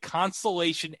called the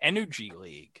Constellation Energy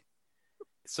League.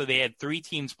 So they had 3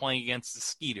 teams playing against the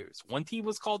Skeeters. One team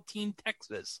was called Team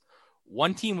Texas.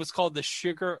 One team was called the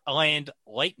Sugarland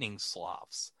Lightning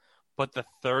Sloths. But the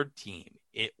third team,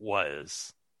 it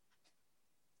was,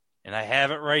 and I have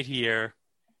it right here.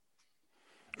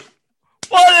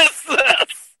 What is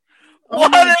this?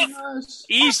 What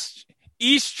is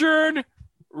Eastern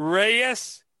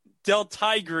Reyes del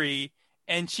Tigre?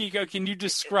 And Chico, can you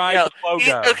describe the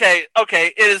logo? Okay.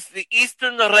 It is the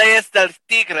Eastern Reyes del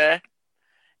Tigre.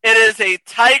 It is a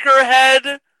tiger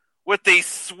head with a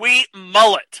sweet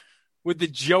mullet. With the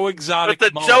Joe Exotic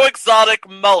mullet. Joe Exotic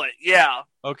mullet, yeah.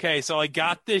 Okay, so I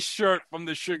got this shirt from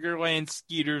the Sugarland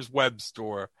Skeeters web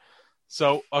store.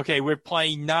 So, we're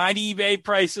playing non-eBay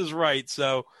Price is Right.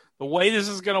 So the way this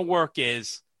is going to work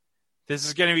is this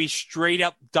is going to be straight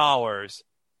up dollars.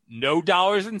 No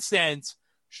dollars and cents.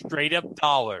 Straight up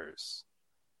dollars.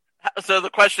 So the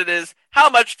question is, how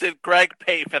much did Greg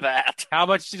pay for that? How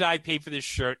much did I pay for this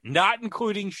shirt? Not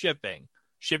including shipping.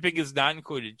 Shipping is not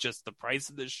included, just the price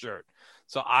of the shirt.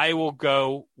 So I will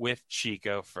go with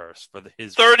Chico first for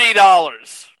his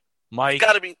 $30. Mike, it's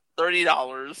got to be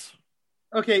 $30.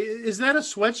 Okay, is that a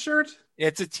sweatshirt?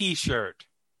 It's a T-shirt.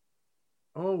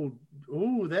 That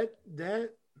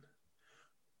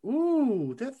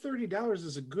 $30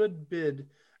 is a good bid.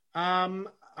 I'm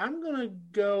gonna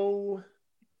go.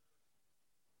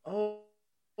 Well,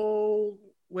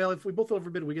 if we both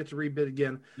overbid, we get to rebid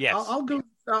again. Yes, I'll go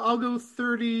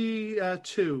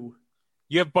 32.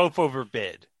 You have both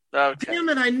overbid. Okay. Damn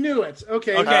it! I knew it.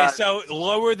 Okay. Okay, so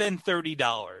lower than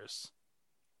 $30.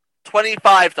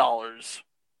 $25.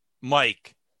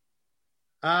 Mike.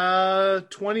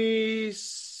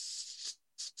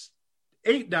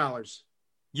 $28.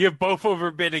 You have both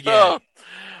overbid again.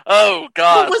 Oh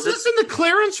God! Was this in the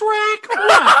clearance rack?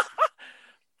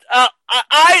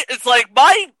 it's like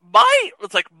my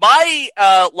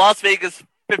Las Vegas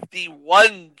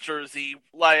 51 jersey,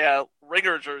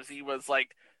 Ringer jersey was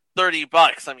like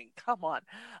 $30. I mean, come on.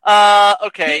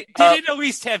 Okay. Did it at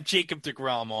least have Jacob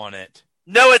deGrom on it?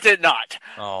 No, it did not.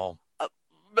 Oh.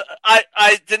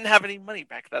 I didn't have any money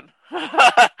back then.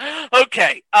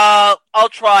 Okay. I'll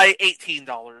try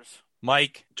 $18.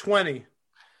 Mike? 20.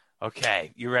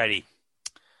 Okay, you ready?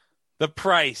 The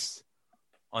price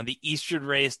on the Eastern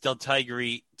Reyes Del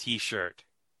Tigre t-shirt.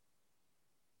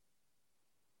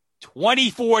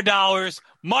 $24.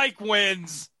 Mike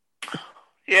wins.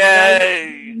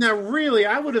 Yay. Now, really,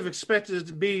 I would have expected it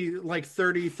to be like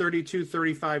 $30, $32,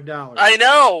 $35. I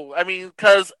know. I mean,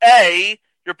 because A,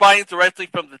 you're buying directly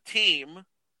from the team,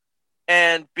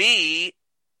 and B,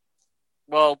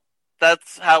 well,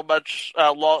 that's how much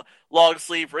long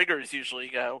sleeve Ringers usually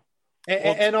go.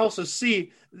 And also,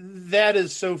 C, that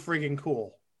is so freaking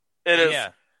cool. It is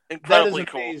incredibly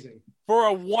that is amazing. For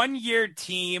a 1-year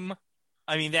team,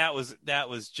 I mean, that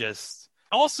was just...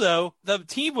 Also, the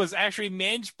team was actually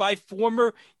managed by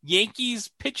former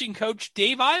Yankees pitching coach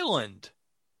Dave Island.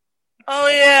 Oh,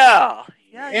 yeah.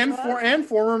 And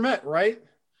former Met, right?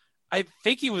 I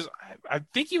think he was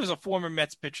a former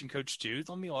Mets pitching coach too.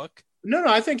 Let me look. No,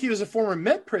 I think he was a former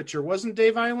Met pitcher. Wasn't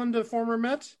Dave Island a former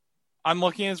Met? I'm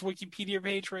looking at his Wikipedia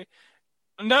page, right?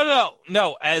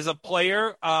 No. As a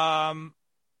player,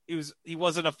 he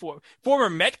wasn't a former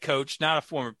Met coach, not a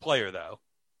former player though.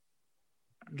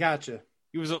 Gotcha.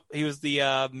 He was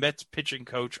the Mets pitching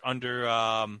coach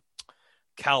under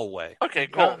Callaway. Okay,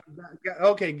 cool.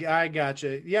 Okay, I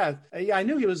gotcha. Yeah, I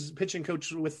knew he was pitching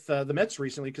coach with the Mets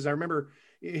recently because I remember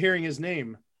hearing his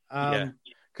name.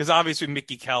 Because obviously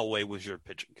Mickey Callaway was your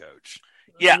pitching coach.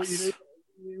 Yes.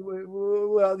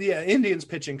 Well, yeah, Indians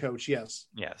pitching coach, yes.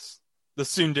 Yes. The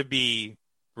soon-to-be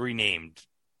renamed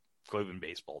Cleveland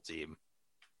baseball team.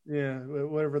 Yeah,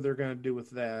 whatever they're going to do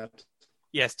with that.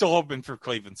 Yeah, still hoping for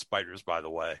Cleveland Spiders, by the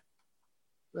way.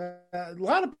 A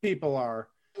lot of people are.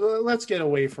 Let's get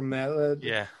away from that.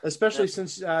 Yeah. Especially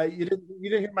since you didn't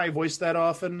hear my voice that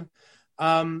often.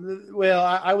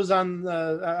 I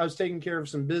was taking care of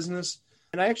some business,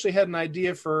 and I actually had an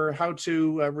idea for how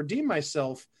to redeem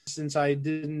myself since I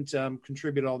didn't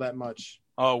contribute all that much.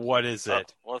 Oh, what is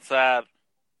it? What's that?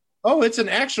 Oh, it's an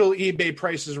actual eBay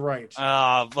Price is Right.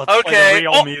 Let's play the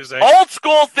real music. Old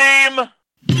school theme.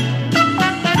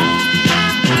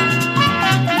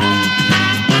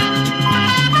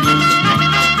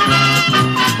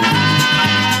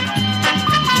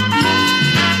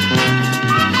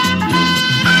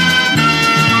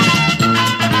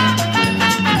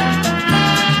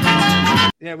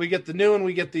 Yeah, we get the new and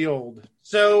we get the old.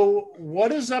 So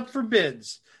what is up for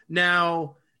bids?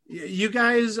 Now, you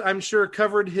guys, I'm sure,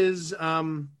 covered his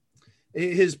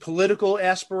political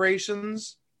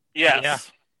aspirations. Yes. Yeah.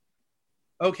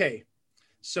 Okay.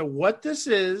 So what this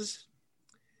is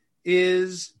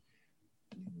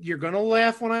you're going to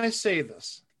laugh when I say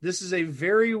this. This is a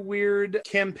very weird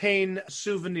campaign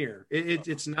souvenir.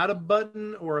 It's not a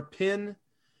button or a pin.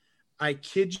 I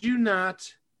kid you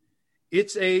not.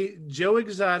 It's a Joe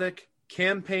Exotic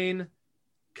campaign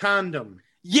condom.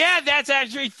 Yeah, that's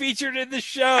actually featured in the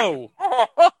show.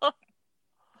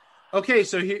 Okay,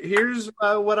 so here's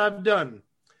what I've done.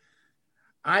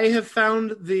 I have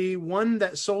found the one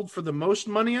that sold for the most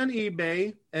money on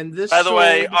eBay, and this. By the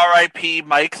way, R.I.P.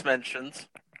 Mike's mentions.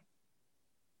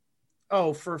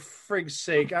 Oh, for frig's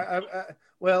sake!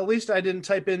 Well, at least I didn't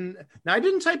type in. Now I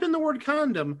didn't type in the word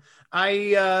condom. At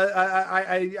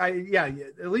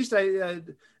least I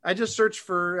just searched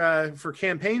for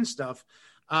campaign stuff.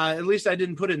 At least I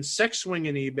didn't put in sex swing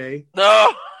in eBay.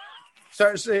 No.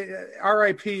 Sorry,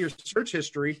 R.I.P. your search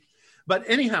history. But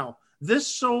anyhow, this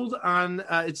sold on.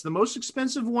 It's the most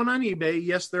expensive one on eBay.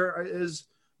 Yes, there is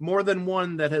more than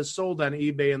one that has sold on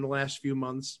eBay in the last few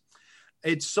months.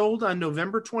 It sold on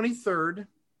November 23rd.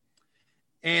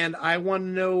 And I want to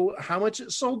know how much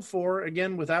it sold for,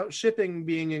 again, without shipping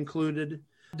being included.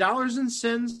 Dollars and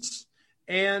cents.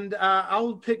 And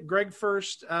I'll pick Greg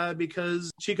first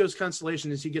because Chico's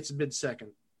consolation is he gets a bid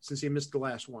second since he missed the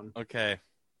last one. Okay.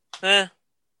 I'm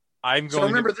going. So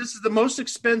remember, this is the most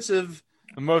expensive.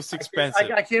 The most expensive.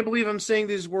 I can't believe I'm saying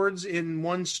these words in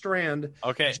one strand.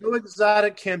 Okay. Joe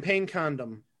Exotic campaign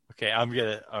condom. Okay, I'm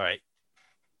going to. All right.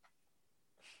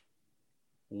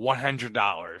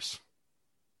 $100.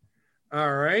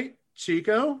 All right,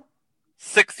 Chico.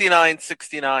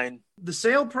 $69.69. The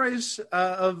sale price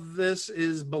of this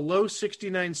is below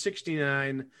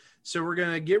 $69.69, so we're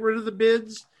going to get rid of the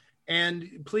bids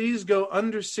and please go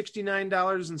under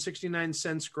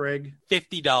 $69.69, Greg.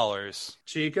 $50.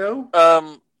 Chico.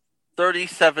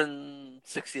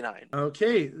 $37.69.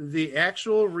 Okay, the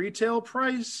actual retail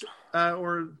price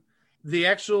or the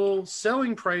actual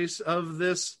selling price of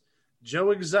this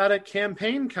Joe Exotic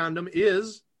campaign condom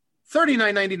is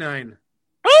 $39.99.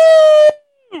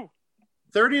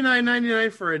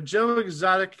 $39.99 for a Joe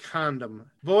Exotic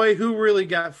condom. Boy, who really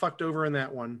got fucked over in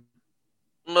that one?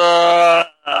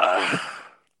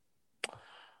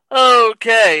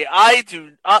 Okay,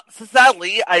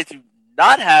 sadly, I do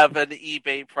not have an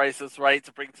eBay prices right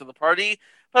to bring to the party,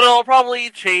 but it'll probably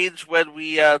change when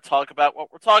we talk about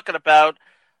what we're talking about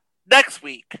next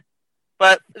week.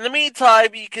 But in the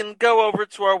meantime, you can go over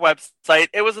to our website,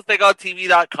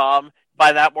 itwasathingontv.com,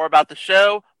 find out more about the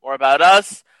show, more about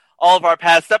us, all of our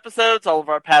past episodes, all of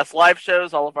our past live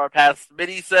shows, all of our past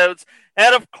mini-sodes,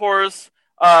 and of course,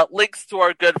 links to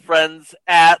our good friends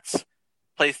at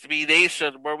Place to Be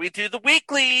Nation, where we do the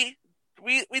weekly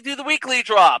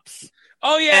drops.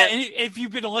 Oh yeah, and if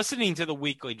you've been listening to the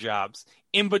weekly drops,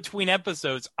 in between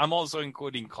episodes, I'm also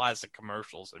including classic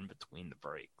commercials in between the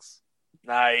breaks.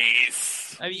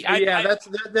 Nice. I mean,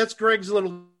 that's Greg's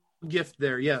little gift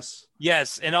there. Yes.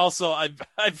 Yes, and also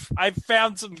I've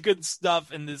found some good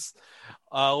stuff in this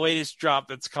latest drop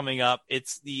that's coming up.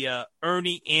 It's the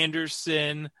Ernie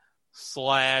Anderson /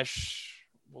 what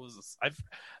was this?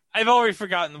 I've already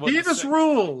forgotten what Davis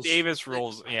Rules. Davis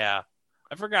Rules, yeah.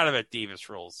 I forgot about Davis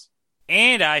Rules.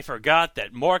 And I forgot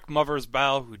that Mark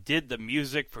Mothersbaugh, who did the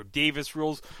music for Davis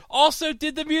Rules, also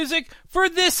did the music for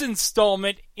this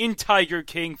installment in Tiger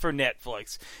King for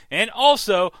Netflix. And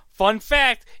also, fun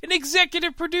fact, an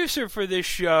executive producer for this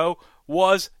show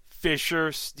was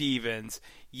Fisher Stevens.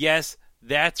 Yes,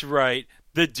 that's right,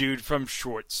 the dude from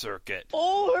Short Circuit.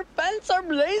 Oh, her pants are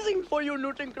blazing for you,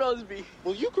 Newton Crosby.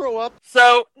 Will you grow up?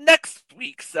 So, next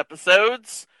week's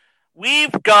episodes,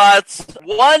 we've got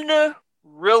one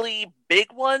really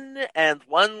big one and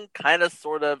one kind of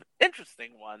sort of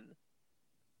interesting one.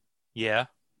 Yeah.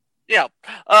 Yeah.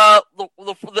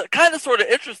 The kind of sort of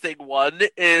interesting one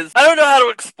is, I don't know how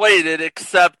to explain it,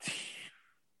 except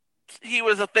he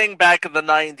was a thing back in the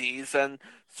 90s and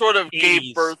sort of 80s.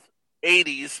 gave birth.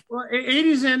 80s. Well,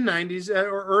 80s and 90s,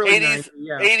 or early 90s.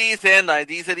 Yeah. 80s and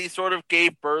 90s, and he sort of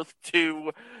gave birth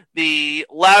to the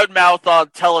loudmouth on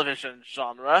television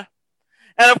genre.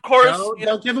 And of course...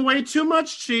 Don't give away too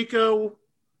much, Chico.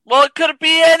 Well, it could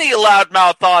be any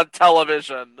loudmouth on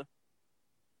television.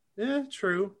 Yeah,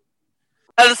 true.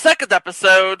 And the second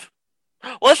episode,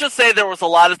 let's just say there was a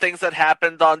lot of things that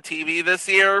happened on TV this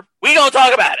year. We gonna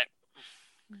talk about it.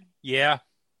 Yeah.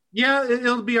 Yeah,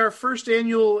 it'll be our first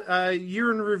annual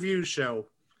year in review show.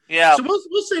 Yeah. So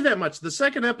we'll say that much. The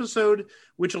second episode,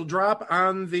 which will drop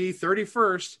on the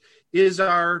 31st, is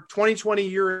our 2020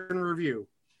 year in review.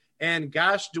 And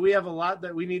gosh, do we have a lot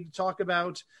that we need to talk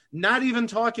about? Not even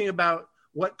talking about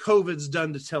what COVID's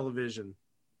done to television.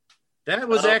 That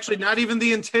was actually not even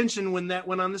the intention when that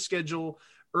went on the schedule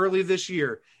early this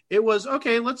year. It was,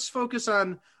 okay, let's focus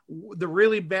on the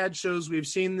really bad shows we've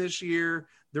seen this year,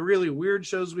 the really weird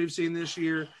shows we've seen this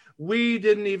year. We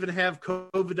didn't even have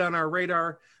COVID on our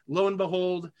radar. Lo and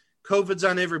behold, COVID's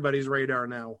on everybody's radar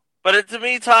now. But in the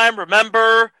meantime,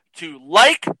 remember to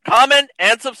like, comment,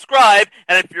 and subscribe.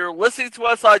 And if you're listening to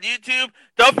us on YouTube,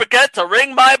 don't forget to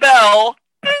ring my bell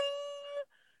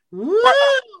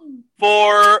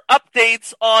for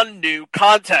updates on new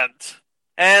content.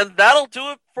 And that'll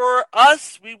do it for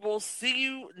us. We will see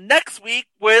you next week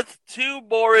with 2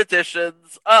 more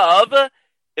editions of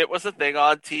It Was a Thing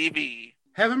on TV.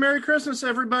 Have a Merry Christmas,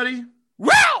 everybody.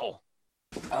 Wow!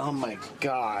 Oh my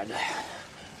God.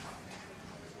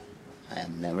 I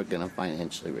am never going to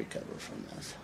financially recover from this.